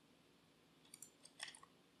state.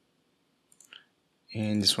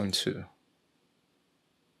 And this one too.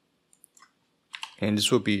 And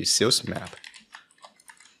this will be sales map.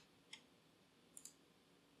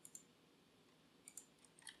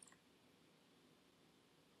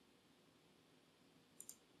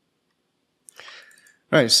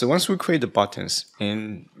 Alright, so once we create the buttons,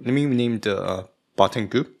 and let me rename the button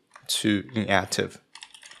group to inactive.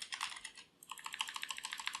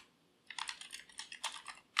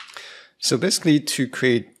 So basically to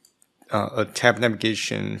create a tab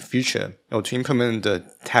navigation feature, or to implement the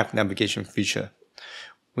tab navigation feature,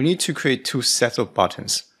 we need to create 2 sets of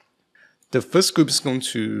buttons. The first group is going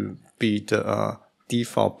to be the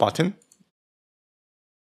default button,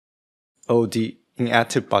 or the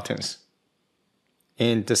inactive buttons.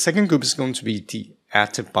 And the second group is going to be the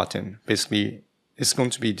active button. Basically, it's going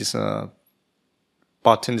to be this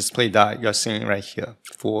button display that you're seeing right here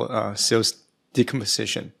for sales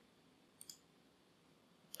decomposition.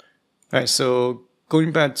 Alright, so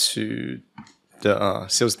going back to the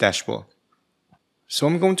sales dashboard. So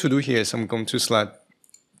what I'm going to do here is I'm going to select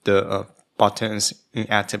the buttons in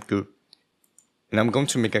active group. And I'm going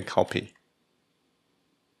to make a copy.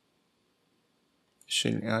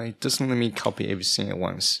 It doesn't let me copy everything at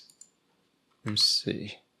once. Let me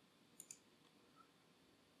see.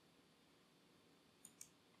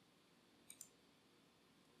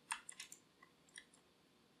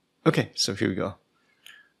 Okay, so here we go.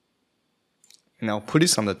 And I'll put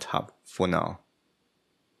this on the top for now.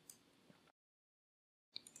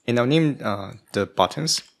 And I'll name the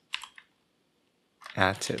buttons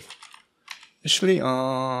active. Actually,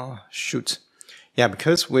 shoot. Yeah,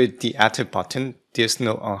 because with the active button, there's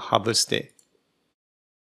no hover state.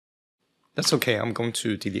 That's okay, I'm going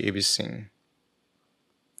to delete everything.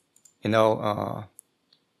 And I'll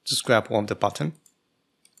just grab one of the button,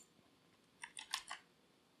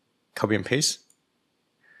 copy and paste.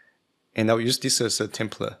 And I'll use this as a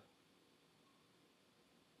template.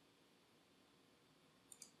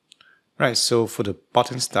 Right, so for the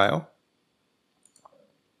button style,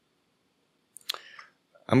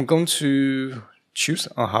 I'm going to choose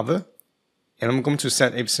a hover, and I'm going to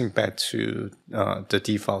set everything back to the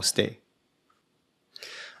default state.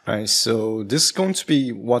 Alright, so this is going to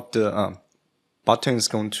be what the button is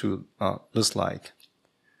going to look like.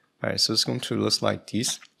 Alright, so it's going to look like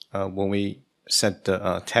this when we set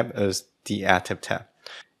the tab as the active tab.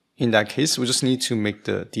 In that case, we just need to make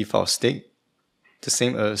the default state the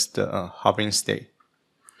same as the hovering state.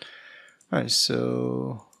 Alright,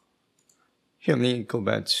 so here let me go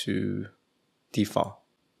back to default.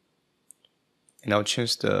 And I'll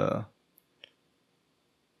change the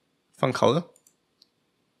font color.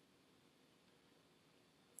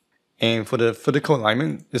 And for the vertical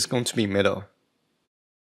alignment, it's going to be middle.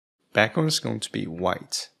 Background is going to be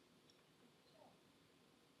white.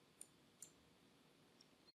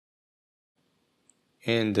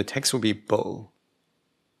 And the text will be bold.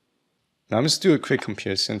 Now I'm just do a quick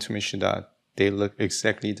comparison to make sure that they look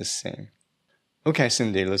exactly the same. Okay, I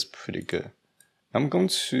think they look pretty good. I'm going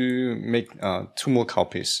to make 2 more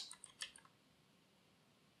copies.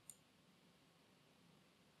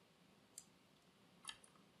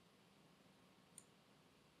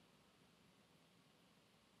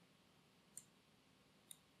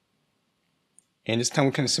 And this time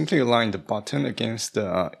we can simply align the button against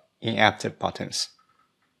the inactive buttons.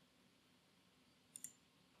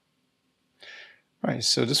 Alright,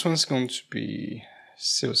 so this one's going to be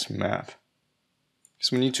sales map.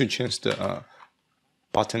 So we need to change the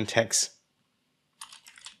button text.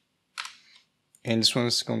 And this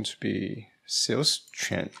one's going to be sales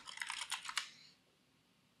trend.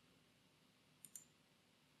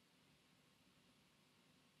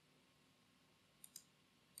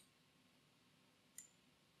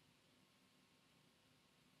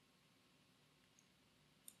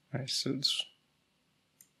 Alright, so it's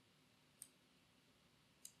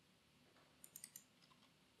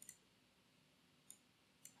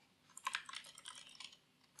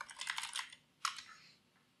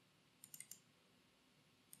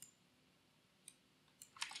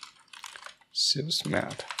sales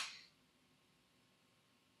map.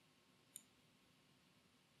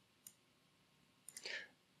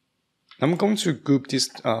 I'm going to group these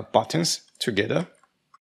buttons together,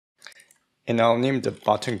 and I'll name the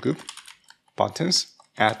button group buttons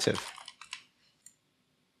active.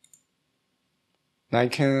 Now I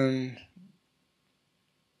can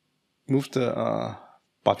move the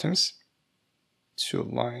buttons to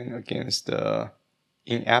align against the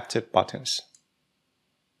inactive buttons.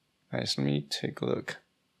 Alright, so let me take a look.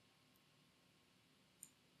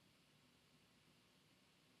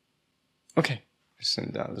 Okay, I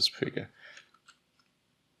think that looks pretty good.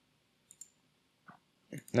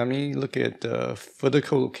 Now let me look at the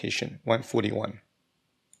vertical location, 141.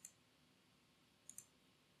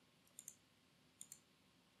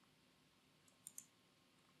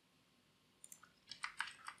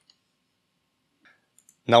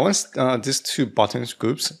 Now once these 2 buttons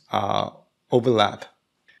groups overlap,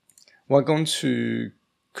 we're going to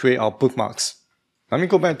create our bookmarks. Let me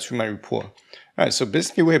go back to my report. Alright, so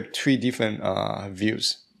basically we have 3 different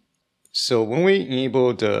views. So when we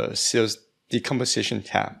enable the sales decomposition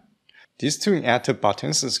tab, these 2 inactive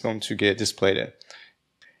buttons is going to get displayed.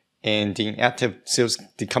 And the inactive sales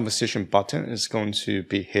decomposition button is going to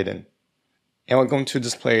be hidden. And we're going to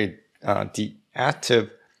display the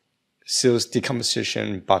active sales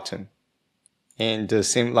decomposition button. And the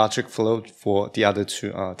same logic flow for the other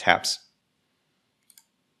 2 tabs.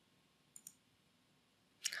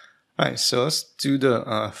 Alright, so let's do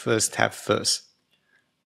the first tab first.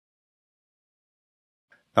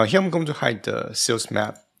 Now here I'm going to hide the sales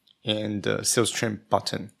map and the sales trend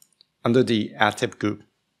button under the active group.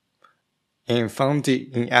 And from the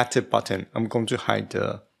inactive button, I'm going to hide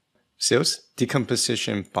the sales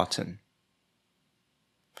decomposition button.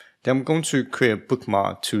 Then I'm going to create a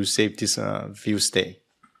bookmark to save this view state.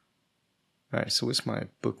 Alright, so where's my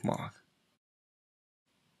bookmark?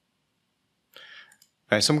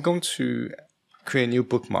 Alright, so I'm going to create a new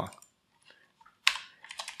bookmark.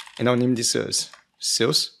 And I'll name this as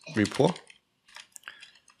sales report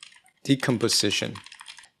decomposition.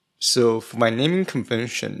 So for my naming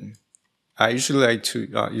convention, I usually like to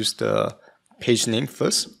use the page name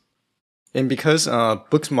first. And because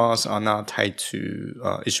bookmarks are not tied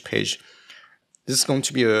to each page, this is going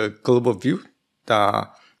to be a global view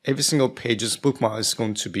that every single page's bookmark is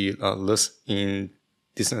going to be listed in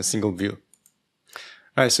this single view.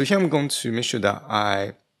 Alright, so here I'm going to make sure that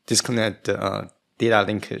I disconnect the data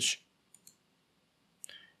linkage.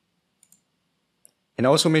 And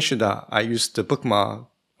also make sure that I use the bookmark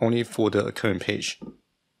only for the current page.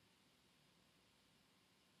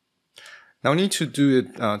 Now I need to do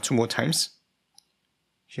it 2 more times.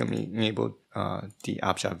 Here I'm enable the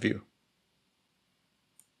object view.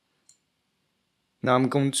 Now I'm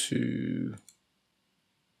going to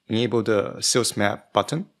enable the sales map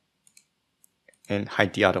button and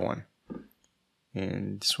hide the other one.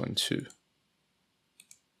 And this one too.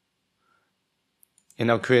 And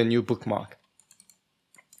I'll create a new bookmark.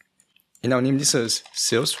 And I'll name this as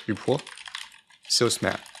sales report, sales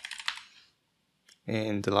map.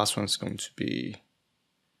 And the last one is going to be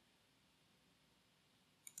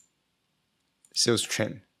sales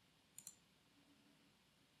trend.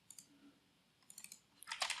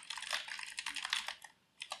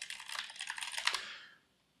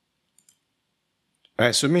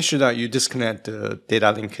 Alright, so make sure that you disconnect the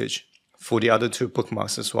data linkage for the other 2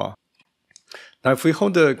 bookmarks as well. Now if we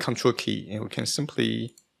hold the Control key, and we can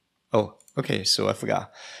simply, oh, okay, so I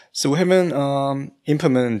forgot. So we haven't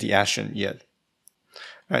implemented the action yet.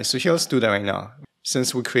 Alright, so here let's do that right now,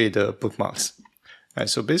 since we create the bookmarks. Alright,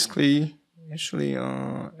 so basically, actually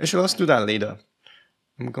let's do that later.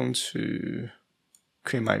 I'm going to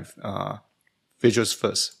create my visuals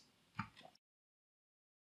first.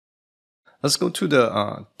 Let's go to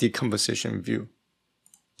the decomposition view.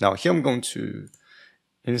 Now here I'm going to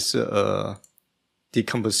insert a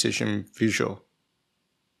decomposition visual.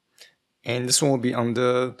 And this one will be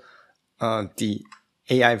under the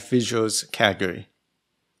AI visuals category.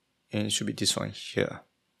 And it should be this one here.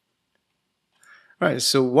 Alright,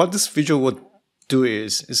 so what this visual would do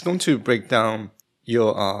is it's going to break down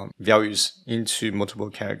your values into multiple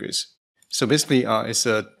categories. So basically, it's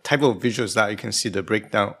a type of visuals that you can see the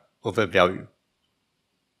breakdown of a value.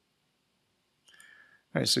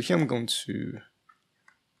 Alright, so here I'm going to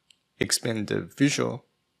expand the visual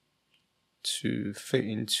to fit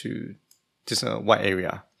into this white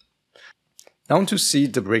area. Now I want to see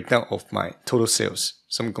the breakdown of my total sales.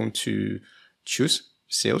 So I'm going to choose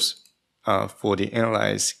sales for the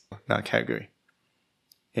analyze category.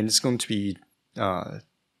 And it's going to be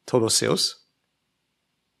total sales.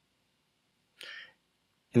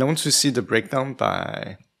 And I want to see the breakdown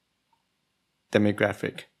by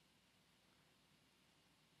demographic.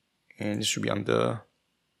 And it should be under,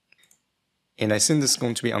 and I think this is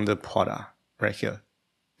going to be under product right here,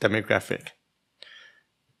 demographic.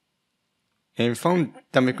 And from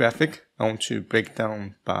demographic, I want to break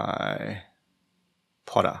down by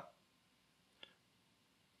product.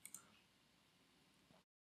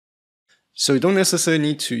 So you don't necessarily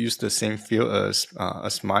need to use the same field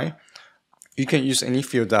as mine. You can use any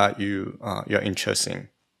field that you're interested in.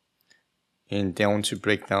 And then I want to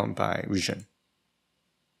break down by region.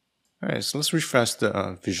 Alright, so let's refresh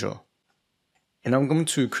the visual. And I'm going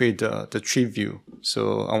to create the tree view.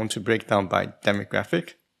 So I want to break down by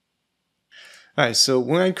demographic. Alright, so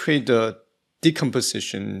when I create the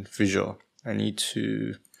decomposition visual, I need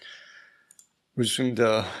to resume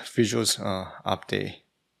the visuals update.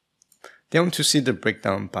 Then I want to see the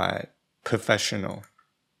breakdown by professional,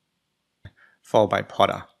 followed by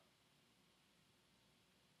product,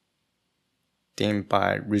 then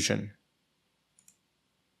by region.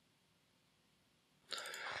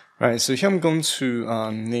 Alright, so here I'm going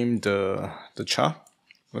to name the chart.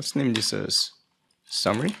 Let's name this as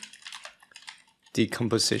summary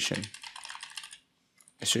decomposition.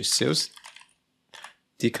 Actually, sales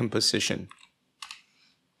decomposition.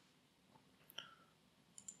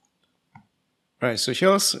 Alright, so here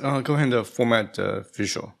let's go ahead and format the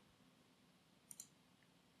visual.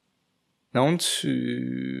 Now I want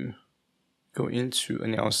to go into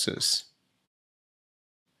analysis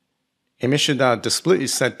and make sure that the split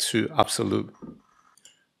is set to absolute.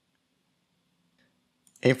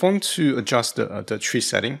 And if I want to adjust the tree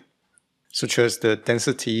setting, such as the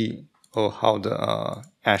density or how the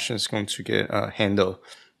action is going to get handled,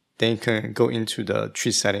 then you can go into the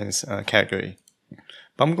tree settings category.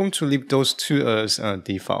 But I'm going to leave those two as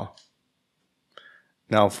default.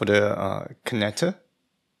 Now for the connector,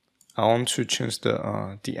 I want to change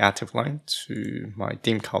the active line to my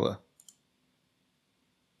dim color.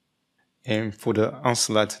 And for the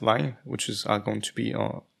unselect line, which is going to be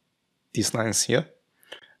these lines here,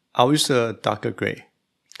 I'll use a darker gray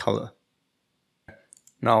color.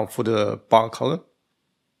 Now for the bar color,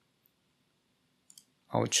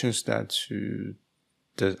 I'll change that to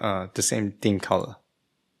the same dim color.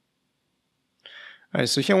 Alright,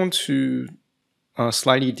 so here I want to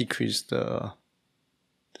slightly decrease the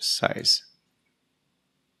size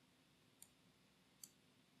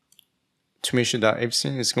to make sure that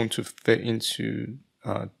everything is going to fit into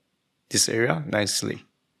this area nicely.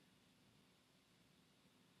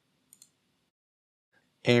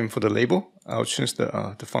 And for the label, I'll change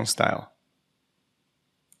the font style.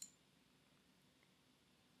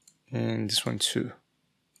 And this one too.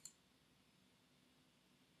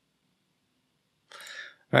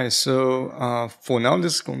 Alright, so for now,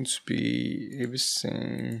 this is going to be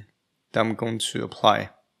everything that I'm going to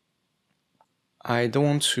apply. I don't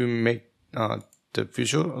want to make the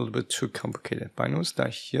visual a little bit too complicated, but I noticed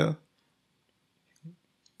that here,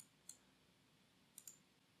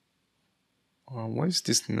 why is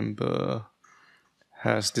this number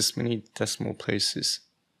has this many decimal places?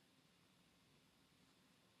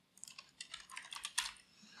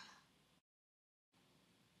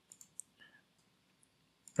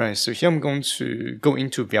 Right, so here I'm going to go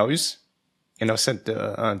into values and I'll set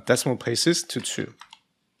the decimal places to 2.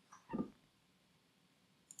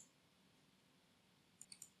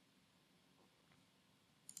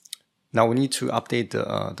 Now we need to update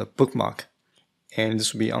the bookmark, and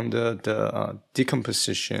this will be under the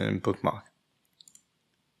decomposition bookmark.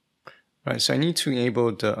 Right, so I need to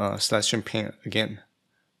enable the selection pane again.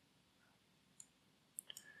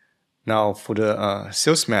 Now for the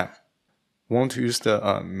sales map, we want to use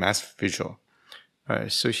the mask visual.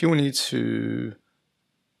 Alright, so here we need to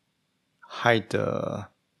hide the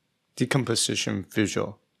decomposition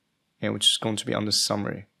visual, and which is going to be under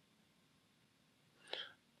summary.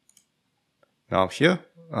 Now here,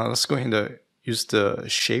 let's go ahead and use the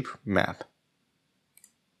shape map.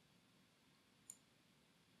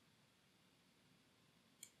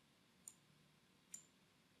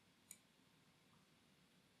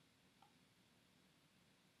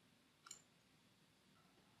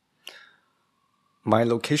 My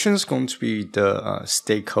location is going to be the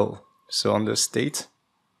state code. So under state,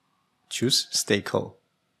 choose state code.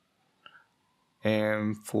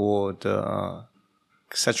 And for the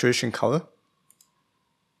saturation color,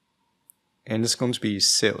 and it's going to be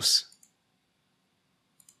sales.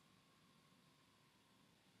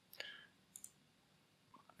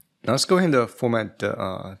 Now let's go ahead and format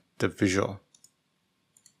the visual.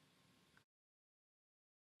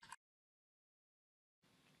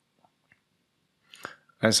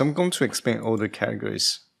 And so I'm going to explain all the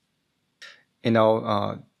categories, and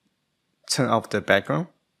I'll turn off the background.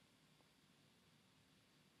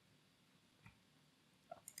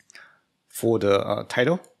 For the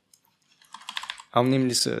title, I'll name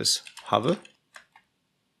this as hover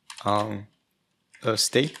on a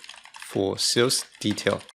state for sales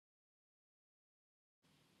detail.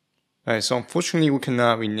 Alright, so unfortunately we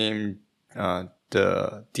cannot rename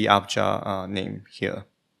the object name here.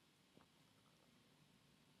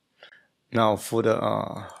 Now for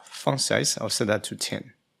the font size, I'll set that to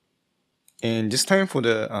 10. And this time for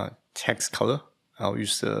the text color, I'll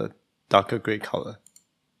use the darker gray color.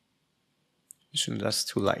 Actually, that's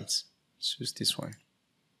too light. Let's use this one.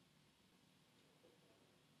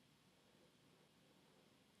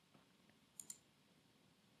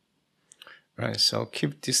 Right, so I'll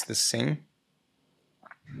keep this the same.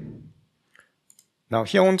 Now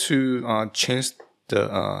here I want to change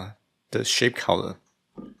the shape color.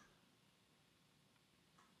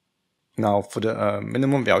 Now for the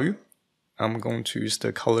minimum value, I'm going to use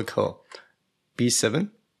the color code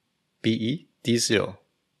B7 BE D0.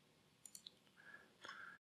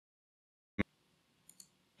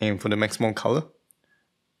 And for the maximum color,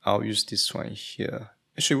 I'll use this one here.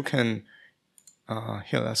 Actually, we can,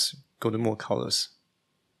 here, let's go to more colors.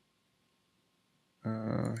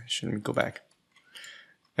 Let me go back.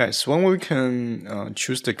 Alright, so one way we can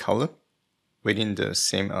choose the color within the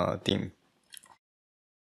same theme.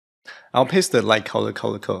 I'll paste the light color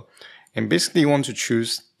code, and basically you want to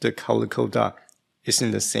choose the color code that is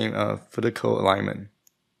in the same vertical alignment.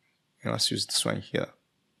 And let's use this one here.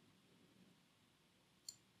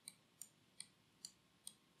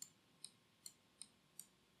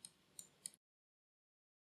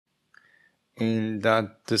 and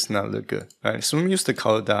that does not look good. Alright, so let me use the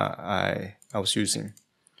color that I was using.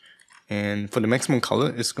 And for the maximum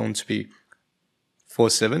color, it's going to be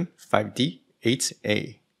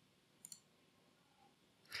 475D8A.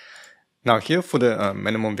 Now here for the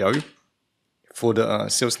minimum value, for the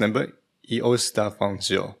sales number, it always starts from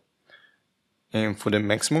 0. And for the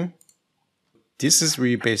maximum, this is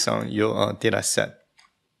really based on your data set.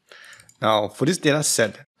 Now for this data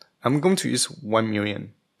set, I'm going to use 1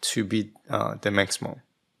 million to be the maximum.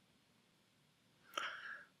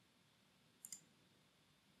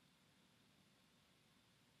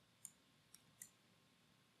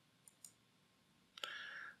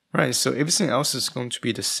 Right, so everything else is going to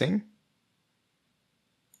be the same.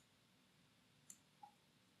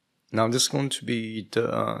 Now this is going to be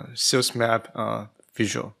the sales map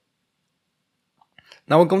visual.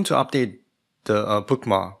 Now we're going to update the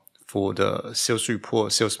bookmark for the sales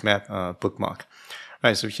report, sales map bookmark.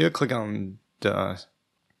 Right, so here click on the,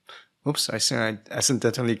 oops, I think I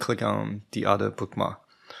accidentally click on the other bookmark.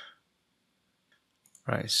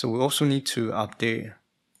 Right, so we also need to update.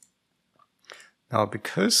 Now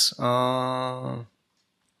because, right,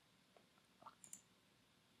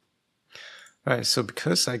 so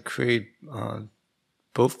because I create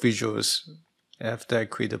both visuals after I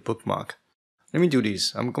create a bookmark, let me do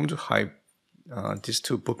this. I'm going to hide these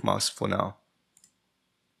two bookmarks for now.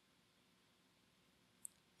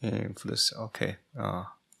 And for this, okay,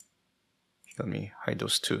 let me hide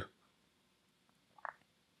those two.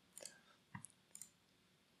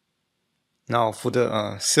 Now for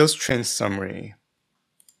the sales trend summary,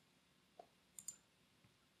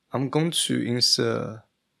 I'm going to insert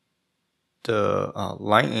the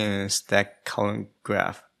line and stack column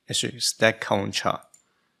graph, actually stack column chart.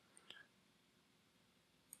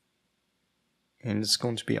 And it's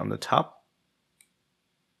going to be on the top.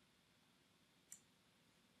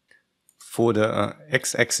 For the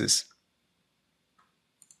x-axis,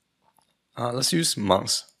 let's use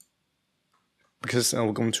months, because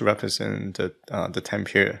we're going to represent the time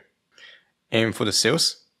period. And for the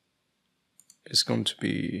sales, it's going to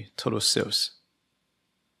be total sales.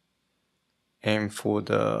 And for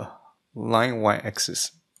the line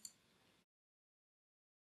y-axis,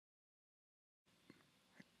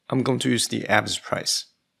 I'm going to use the average price.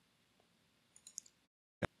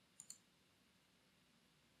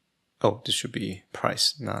 Oh, this should be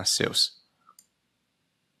price, not sales.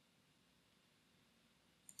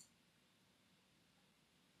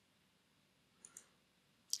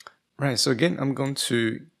 Right, so again, I'm going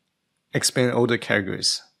to expand all the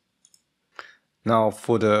categories. Now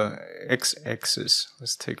for the x-axis,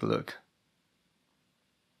 let's take a look.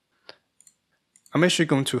 I'm actually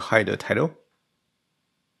going to hide the title.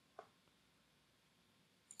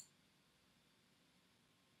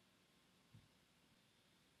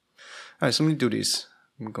 Alright, so let me do this.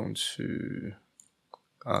 I'm going to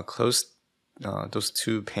close those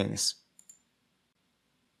two panes.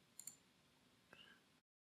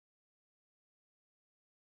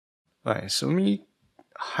 Alright, so let me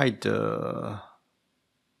hide the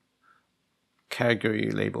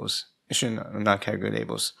category labels. Actually, not category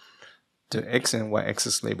labels. The X and Y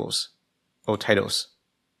axis labels, or titles.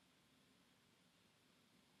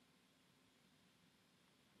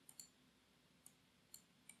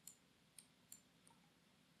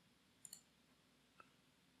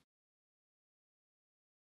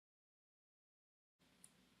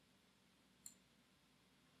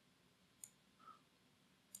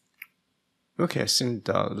 Okay, I think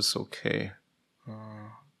that looks okay.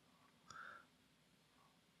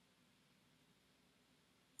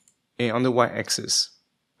 And on the y-axis,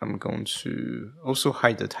 I'm going to also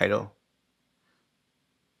hide the title.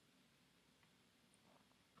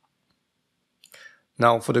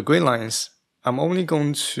 Now for the gray lines, I'm only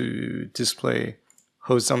going to display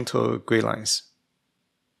horizontal gray lines.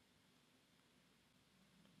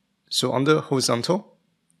 So on the horizontal,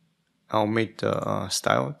 I'll make the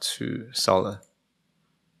style to solid.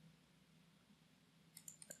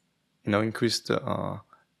 And I'll increase the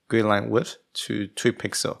gray line width to 3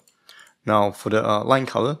 pixels. Now for the line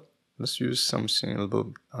color, let's use something a little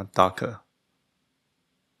bit darker.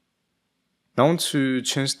 Now to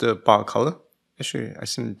change the bar color, actually I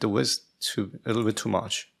think the width is a little bit too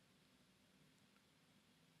much.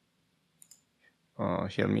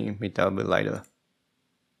 Here, let me make that a bit lighter.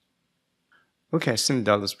 Okay, I think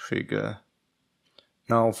that looks pretty good.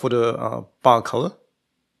 Now for the bar color,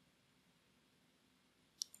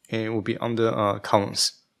 it will be under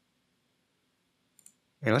columns.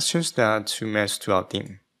 And let's change that to match to our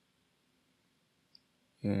theme.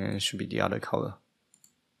 And it should be the other color.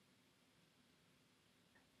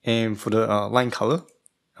 And for the line color,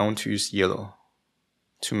 I want to use yellow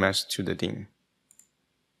to match to the theme.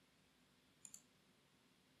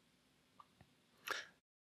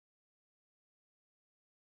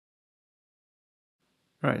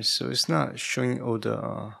 Right, so it's not showing all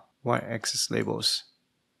the y-axis labels.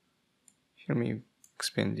 Let me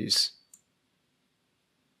expand this.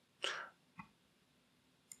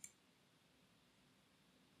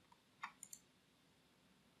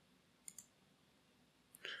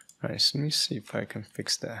 Alright, so let me see if I can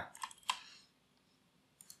fix that.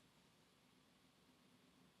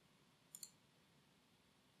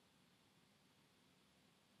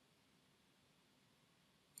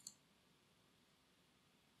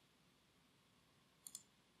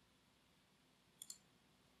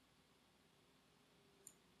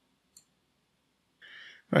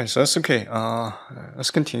 Alright, so that's okay.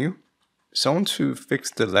 Let's continue. So I want to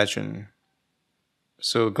fix the legend.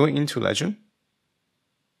 So going into legend,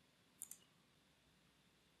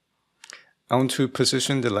 I want to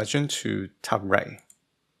position the legend to top right.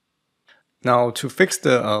 Now to fix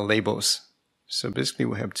the labels, so basically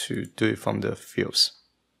we have to do it from the fields.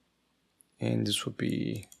 And this will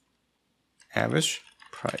be average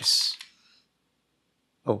price.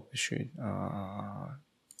 Oh, actually,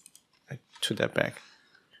 I took that back.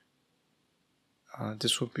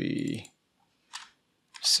 This will be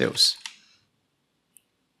sales.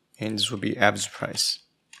 And this will be average price.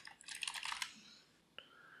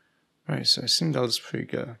 Alright, so I think that was pretty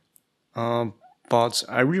good. But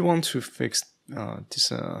I really want to fix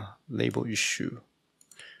this label issue.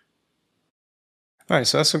 Alright,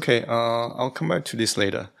 so that's okay. I'll come back to this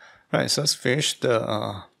later. Alright, so let's finish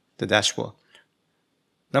the dashboard.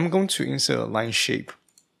 Now I'm going to insert a line shape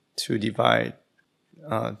to divide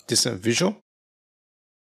this visual.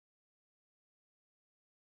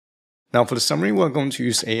 Now for the summary, we're going to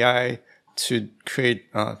use AI to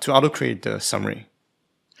create to auto-create the summary.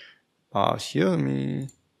 Here, let me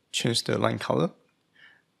change the line color.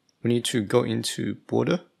 We need to go into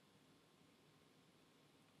border.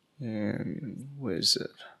 And where is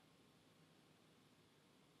it?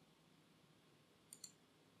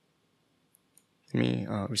 Let me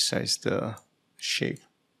resize the shape.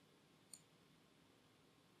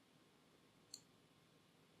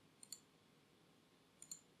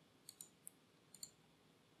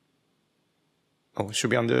 Oh, it should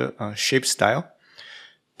be under shape style.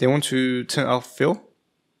 They want to turn off fill.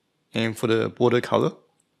 And for the border color,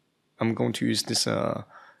 I'm going to use this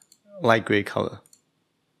light gray color.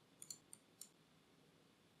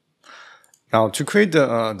 Now to create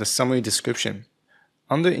the summary description,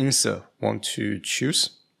 under insert, want to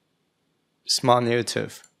choose smart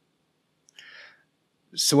narrative.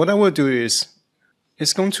 So what I will do is,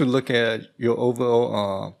 it's going to look at your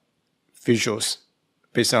overall visuals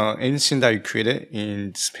based on anything that you created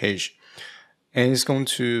in this page. And it's going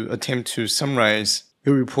to attempt to summarize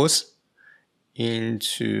your reports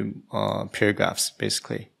into paragraphs,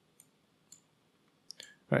 basically.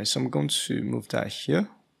 All right, so I'm going to move that here.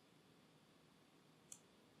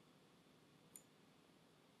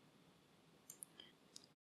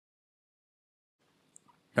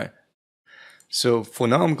 Right. So for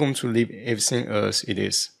now, I'm going to leave everything as it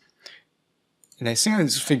is. And I think I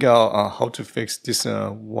just figure out how to fix this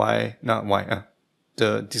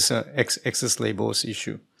this x-axis labels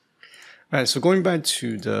issue. All right, so going back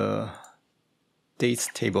to the dates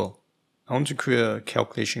table, I want to create a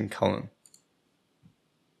calculation column.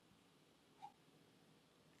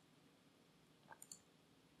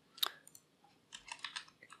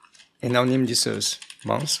 And I'll name this as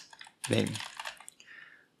month name.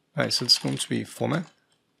 All right, so it's going to be format,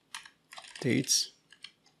 dates.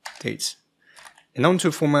 And I want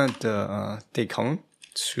to format the date column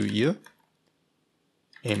to year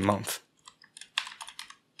and month.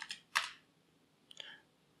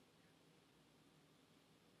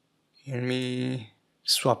 Let me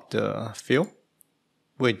swap the field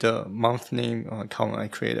with the month name column I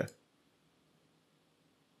created.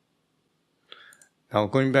 Now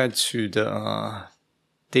going back to the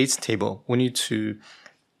dates table, we need to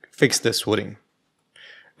fix the sorting.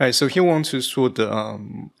 All right, so here we want to sort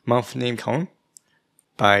the month name column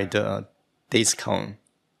by the dates column.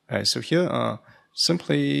 All right, so here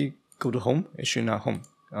simply go to home. Actually not home.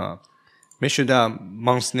 Make sure that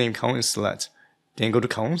month name column is select. Then go to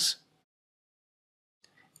columns.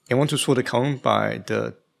 And want to sort the column by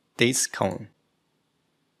the dates column.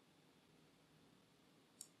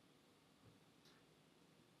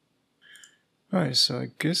 Alright, so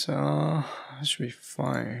I guess that should be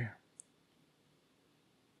fine.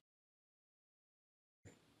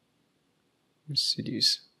 Let me see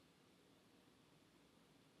these.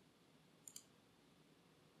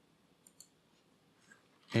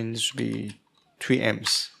 and this should be 3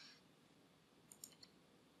 amps.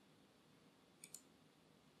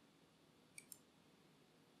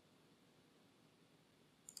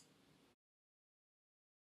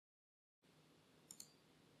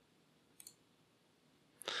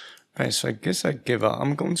 Alright, so I guess I give up.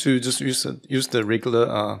 I'm going to just use the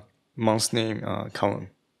regular month's name column.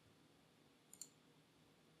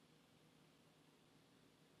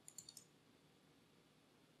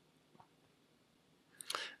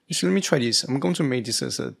 Actually, let me try this. I'm going to make this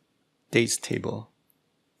as a dates table.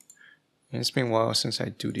 And it's been a while since I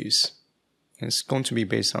do this. And it's going to be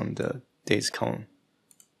based on the dates column.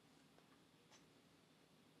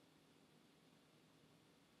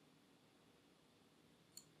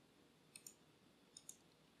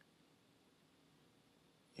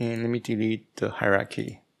 And let me delete the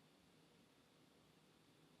hierarchy.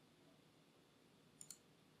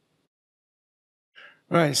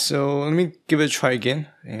 Alright, so let me give it a try again.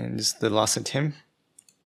 And this is the last attempt.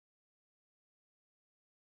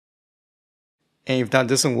 And if that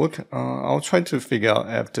doesn't work, I'll try to figure out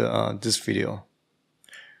after this video.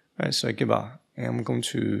 Alright, so I give up. And I'm going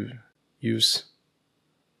to use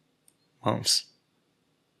months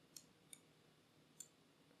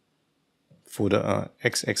for the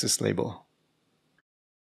x-axis label.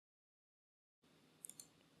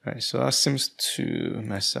 Alright, so that seems to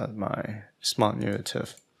mess up my smart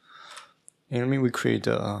narrative. And let me recreate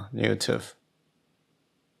the narrative.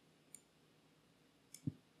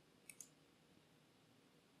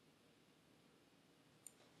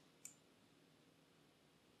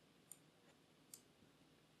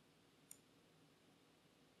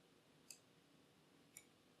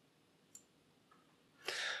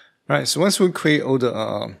 Alright, so once we create all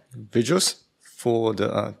the visuals for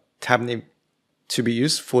the tab name to be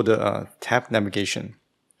used for the tab navigation,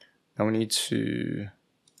 now we need to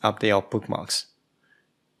update our bookmarks.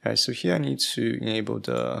 Alright, so here I need to enable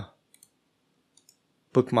the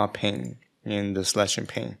bookmark pane in the selection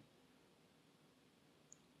pane.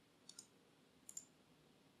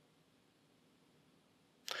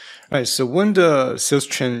 Alright, so when the sales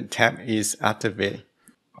trend tab is activated,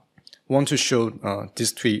 we want to show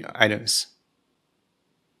these 3 items.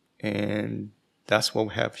 And that's what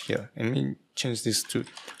we have here. And let me change this to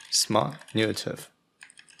smart narrative.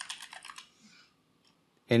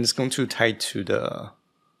 And it's going to tie to the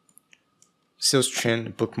sales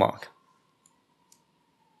trend bookmark.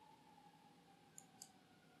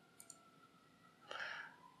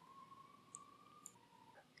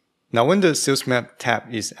 Now when the sales map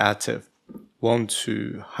tab is active, we want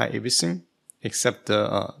to hide everything except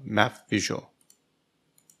the map visual.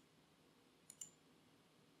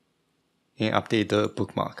 And update the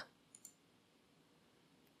bookmark.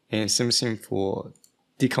 And same thing for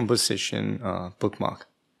decomposition bookmark.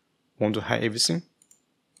 Want to hide everything.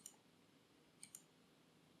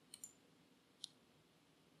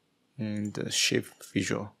 And the shape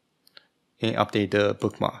visual. And update the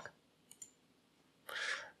bookmark.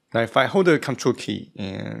 Now if I hold the control key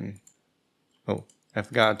and I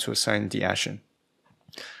forgot to assign the action.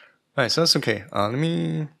 Alright, so that's okay. Let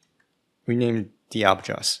me rename the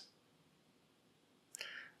objects.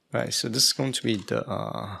 Alright, so this is going to be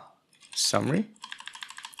the summary.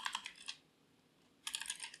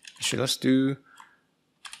 Actually, let's do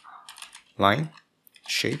line,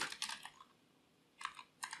 shape,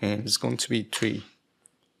 and it's going to be 3.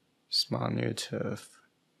 Smart narrative,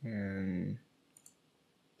 and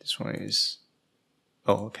this one is,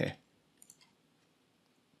 okay.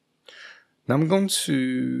 Now I'm going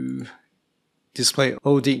to display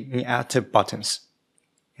all the inactive buttons.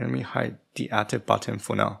 And let me hide the active button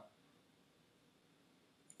for now.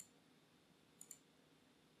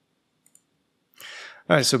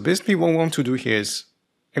 Alright, so basically what we want to do here is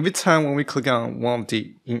every time when we click on one of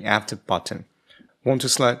the inactive button, we want to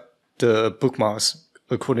select the bookmarks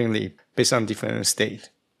accordingly based on different state.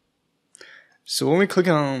 So when we click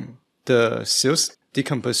on the sales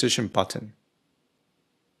decomposition button,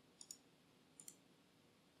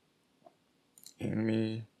 and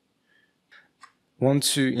we want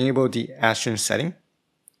to enable the action setting,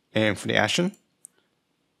 and for the action,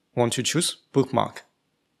 want to choose bookmark.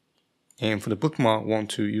 And for the bookmark, want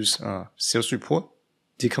to use sales report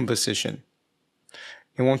decomposition.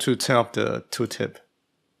 And want to turn off the tooltip.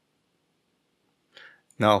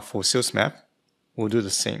 Now for sales map, we'll do the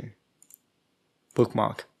same.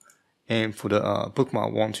 Bookmark. And for the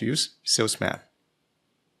bookmark, want to use sales map.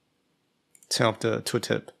 Turn off the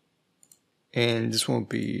tooltip. And this one will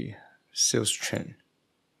be sales trend.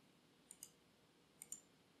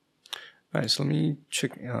 Alright, so let me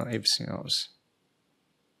check everything else.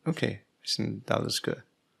 Okay, I think that looks good.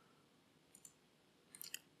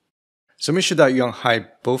 So make sure that you unhide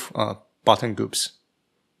both button groups,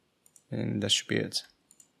 and that should be it.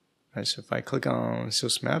 Alright, so if I click on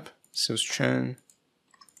sales map, sales trend,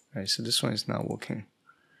 alright, so this one is not working.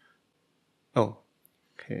 Oh,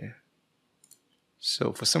 okay.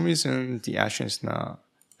 So for some reason, the action is not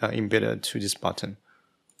embedded to this button.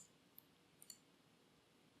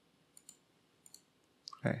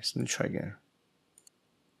 Alright, so let me try again.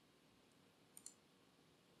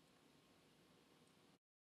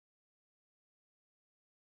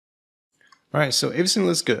 Alright, so everything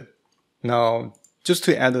looks good. Now, just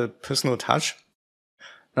to add a personal touch,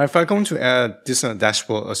 now if I'm going to add this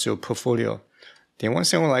dashboard as your portfolio, then one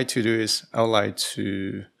thing I would like to do is I would like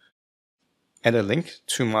to add a link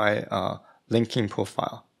to my LinkedIn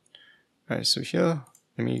profile. Alright, so here,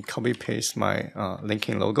 let me copy paste my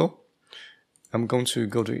LinkedIn logo. I'm going to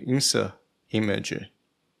go to insert image.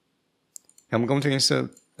 I'm going to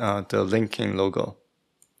insert the LinkedIn logo.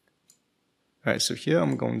 Alright, so here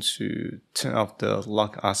I'm going to turn off the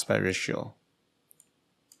lock aspect ratio.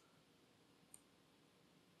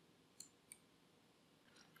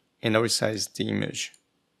 And I'll resize the image.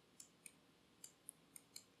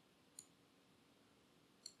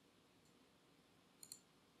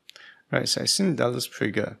 Alright, so I think that looks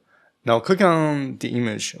pretty good. Now click on the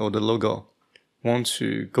image or the logo. Want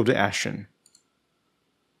to go to action.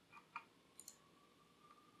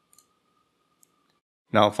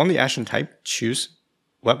 Now from the action type, choose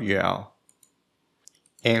web URL.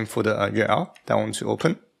 And for the URL that I want to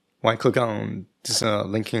open, when I click on this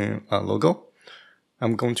LinkedIn logo,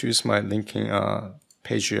 I'm going to use my LinkedIn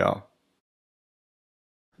page URL.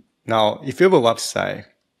 Now, if you have a website,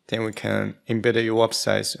 then we can embed your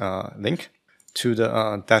website's link to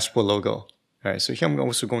the dashboard logo. All right, so here I'm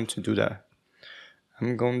also going to do that.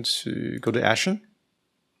 I'm going to go to action,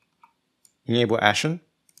 enable action,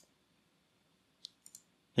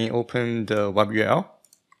 and open the web URL,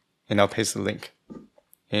 and I'll paste the link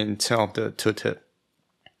and turn off the tooltip.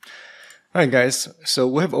 Alright guys, so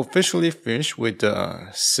we have officially finished with the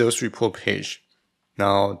sales report page.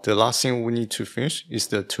 Now the last thing we need to finish is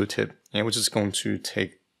the tooltip, and which is going to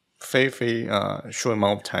take very short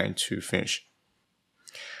amount of time to finish.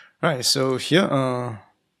 Alright, so here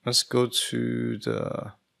let's go to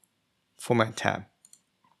the format tab.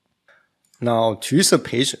 Now to use a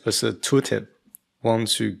page as a tooltip, we want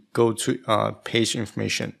to go to page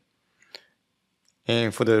information.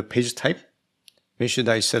 And for the page type, make sure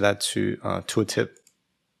that you set that to tooltip.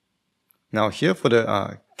 Now here for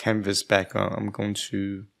the canvas background, I'm going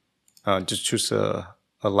to just choose a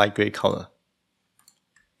light gray color.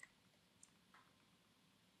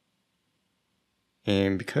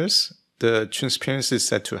 And because the transparency is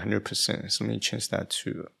set to 100%, so let me change that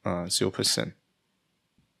to 0%.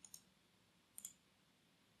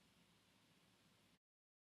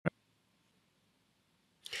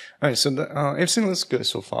 Alright, so everything looks good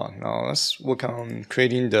so far. Now let's work on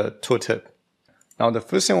creating the tooltip. Now the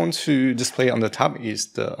first thing I want to display on the top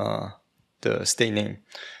is the state name.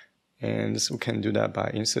 And we can do that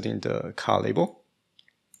by inserting the car label.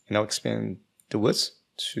 And I'll expand the words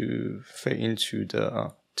to fit into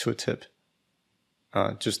the tooltip,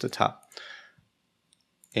 just the top.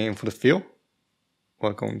 And for the field,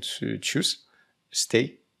 we're going to choose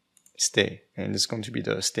state, and it's going to be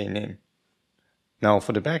the state name. Now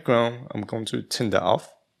for the background, I'm going to turn that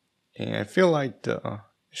off, and I feel like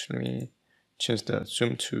actually change the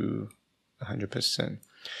zoom to 100%.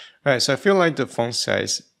 Alright, so I feel like the font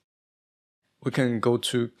size, we can go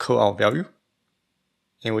to callout value,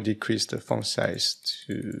 and we'll decrease the font size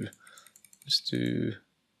to, let's do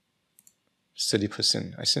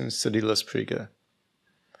 30%. I think 30 looks pretty good.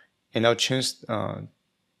 And I'll change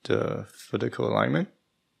the vertical alignment,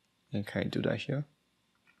 and can I do that here?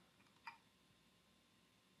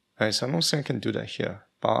 Alright, so I don't think I can do that here,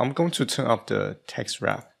 but I'm going to turn off the text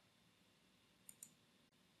wrap.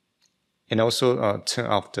 And also turn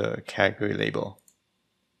off the category label.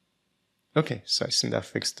 Okay, so I think that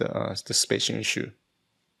fixed the spacing issue.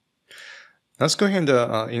 Let's go ahead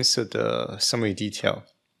and insert the summary detail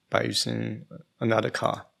by using another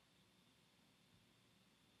car.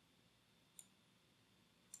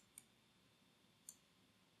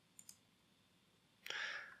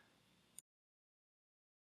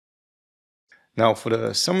 Now for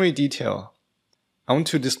the summary detail, I want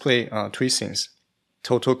to display three things: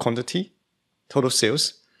 total quantity, total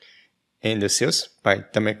sales, and the sales by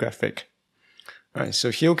demographic. Alright,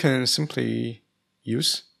 so here you can simply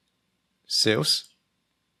use sales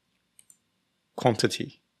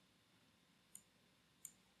quantity.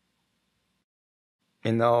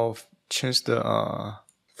 And now change the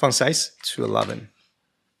font size to 11.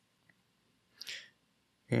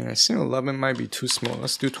 And I think 11 might be too small.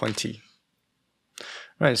 Let's do 20.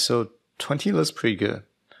 Right, so 20 looks pretty good.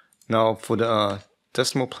 Now for the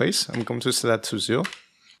decimal place, I'm going to set that to 0.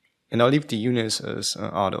 And I'll leave the units as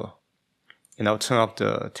auto. And I'll turn off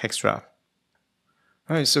the text wrap.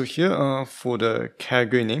 Alright, so here for the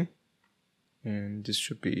category name, and this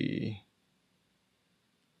should be,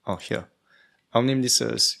 oh here, I'll name this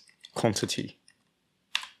as quantity.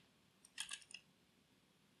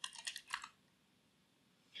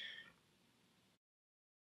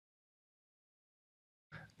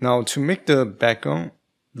 Now to make the background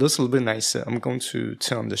look a little bit nicer, I'm going to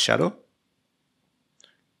turn on the shadow.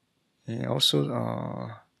 And also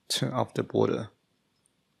turn off the border.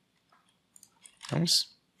 Nice.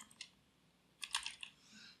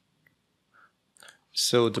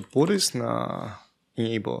 So the border is not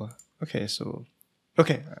enabled. Okay, so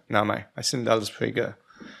now I think that looks pretty good.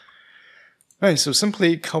 Alright, so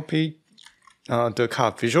simply copy the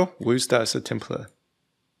card visual. We'll use that as a template.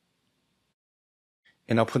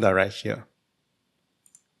 And I'll put that right here.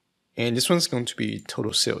 And this one's going to be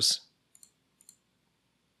total sales.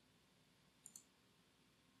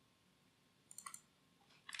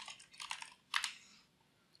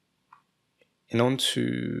 And I want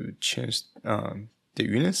to change the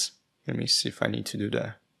units. Let me see if I need to do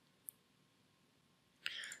that.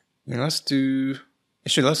 And let's do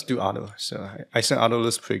auto. So I think auto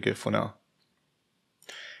looks pretty good for now.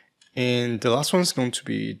 And the last one is going to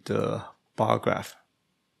be the bar graph.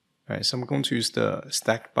 Right, so I'm going to use the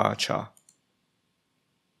stack bar chart.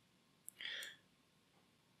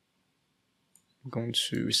 I'm going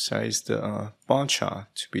to resize the bar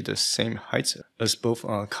chart to be the same height as both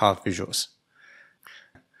card visuals.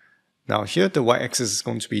 Now here the y-axis is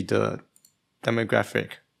going to be the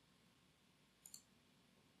demographic.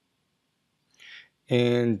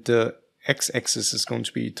 And the x-axis is going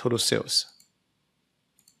to be total sales.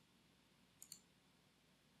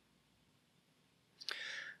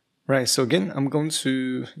 Right, so again, I'm going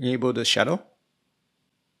to enable the shadow.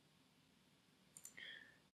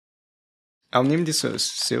 I'll name this as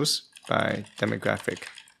sales by demographic.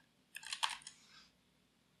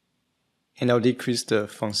 And I'll decrease the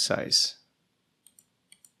font size.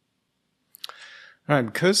 Alright,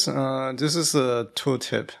 because this is a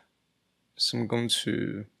tooltip, so I'm going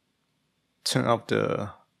to turn off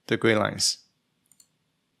the gray lines.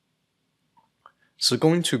 So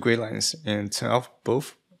going to gray lines and turn off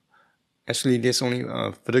both. Actually, there's only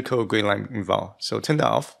a vertical gray line involved, so turn that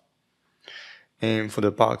off. And for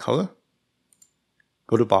the bar color,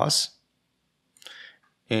 go to bars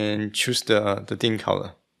and choose the dim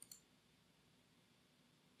color.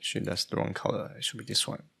 Actually, that's the wrong color. It should be this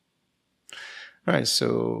one. Alright,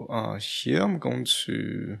 so here I'm going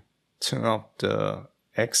to turn off the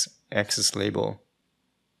x-axis label.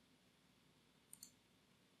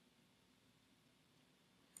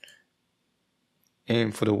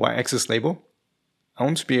 And for the y-axis label, I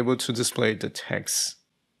want to be able to display the text.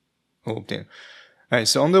 Oh, damn. Alright,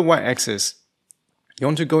 so on the y-axis, you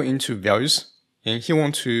want to go into values, and here you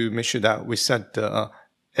want to make sure that we set the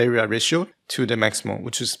area ratio to the maximum,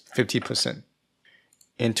 which is 50%.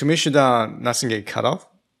 And to make sure that nothing gets cut off,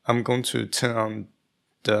 I'm going to turn on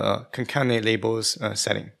the concatenate labels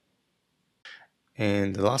setting.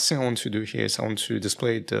 And the last thing I want to do here is I want to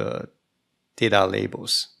display the data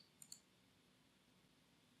labels.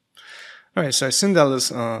 Alright, so I think that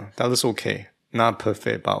looks okay. Not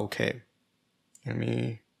perfect, but okay. Let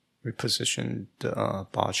me reposition the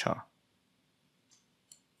bar chart.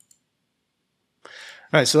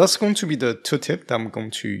 Alright, so that's going to be the tooltip that I'm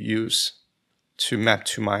going to use to map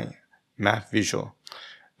to my map visual.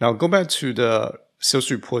 Now go back to the sales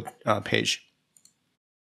report page.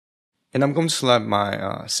 And I'm going to select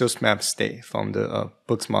my sales map state from the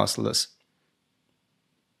bookmarks list.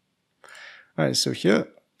 Alright, so here,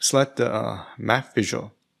 select the map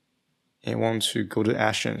visual and want to go to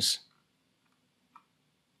actions.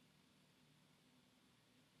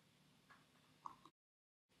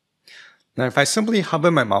 Now if I simply hover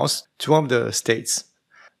my mouse to one of the states,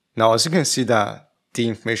 now as you can see that the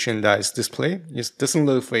information that is displayed doesn't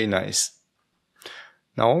look very nice.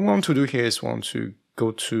 Now what I want to do here is want to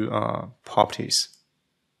go to properties.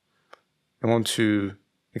 I want to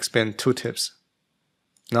expand tooltips.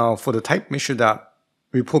 Now for the type, make sure that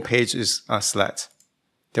report page is select.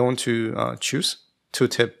 Then I want to choose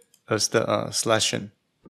tooltip as the selection.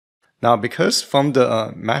 Now because from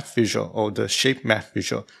the map visual or the shape map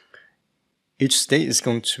visual, each state is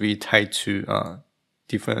going to be tied to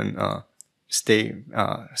different state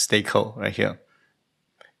code right here.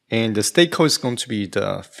 And the state code is going to be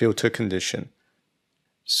the filter condition.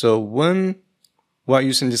 So when we're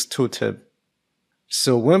using this tooltip,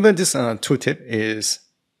 So whenever this tooltip is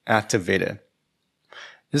activated,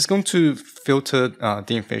 it's going to filter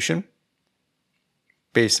the information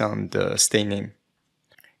based on the state name.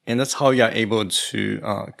 And that's how you are able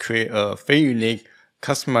to create a very unique,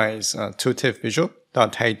 customized tooltip visual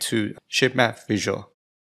that tied to shape map visual.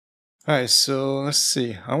 Alright, so let's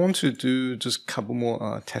see. I want to do just a couple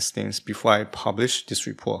more testings before I publish this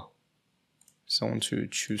report. So I want to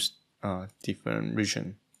choose different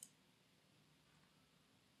region.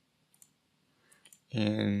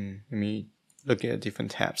 And let me look at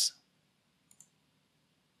different tabs.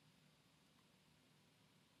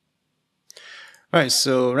 Alright,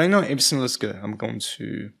 so right now everything looks good. I'm going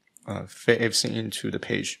to fit everything into the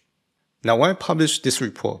page. Now when I publish this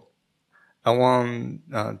report, I want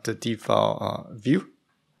the default view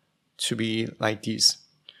to be like this.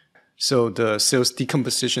 So the sales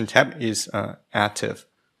decomposition tab is active,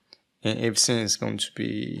 and everything is going to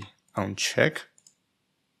be on check.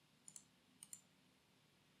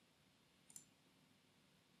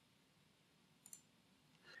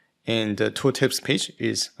 And the tooltips page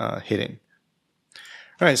is hidden.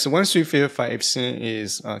 Alright, so once you verify everything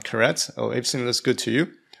is correct or everything looks good to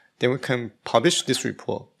you, then we can publish this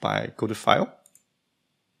report by go to File,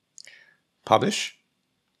 Publish,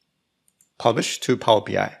 Publish to Power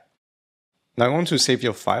BI. Now I want to save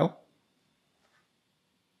your file.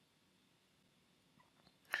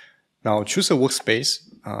 Now choose a workspace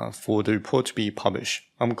for the report to be published.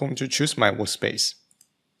 I'm going to choose my workspace.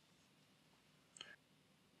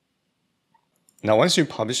 Now once you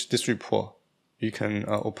publish this report, you can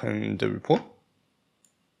open the report.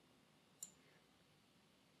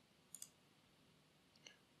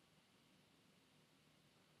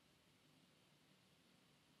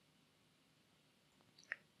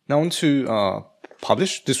 Now I want to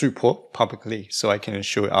publish this report publicly so I can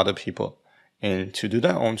show it other people. And to do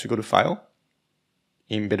that, I want to go to File,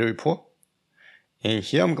 Embedded Report. And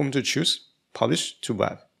here I'm going to choose Publish to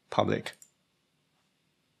Web, Public.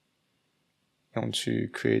 I want to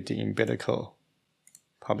create the embedded code.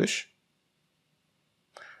 Publish.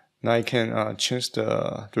 Now I can change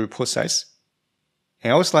the report size.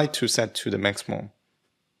 And I always like to set to the maximum.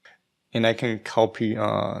 And I can copy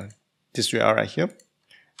this URL right here.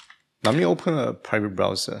 Now let me open a private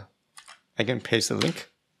browser. I can paste the link.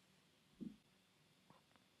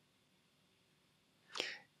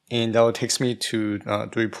 And that will take me to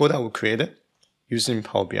the report I will create using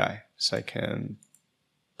Power BI. So I can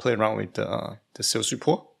play around with the sales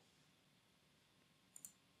report.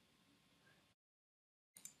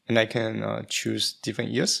 And I can choose different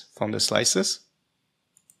years from the slices.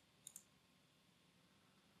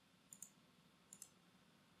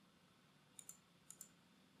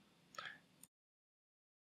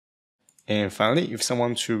 And finally, if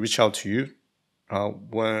someone to reach out to you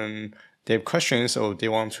when they have questions or they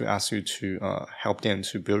want to ask you to help them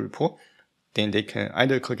to build a report, then they can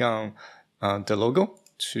either click on the logo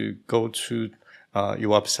to go to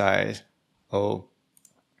your website, or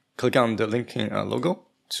click on the LinkedIn logo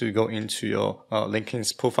to go into your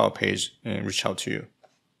LinkedIn's profile page and reach out to you.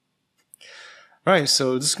 Alright,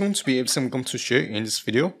 so this is going to be everything I'm going to share in this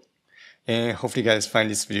video, and hopefully you guys find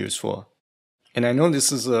this video useful. And I know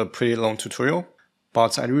this is a pretty long tutorial,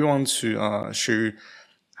 but I really want to show you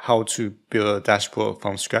how to build a dashboard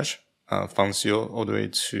from scratch, from zero all the way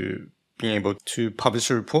to being able to publish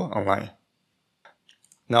a report online.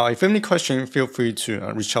 Now, if you have any questions, feel free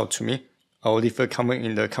to reach out to me. I'll leave a comment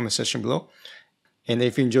in the comment section below. And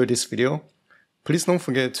if you enjoyed this video, please don't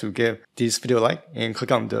forget to give this video a like and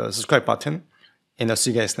click on the subscribe button. And I'll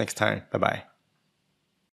see you guys next time. Bye-bye.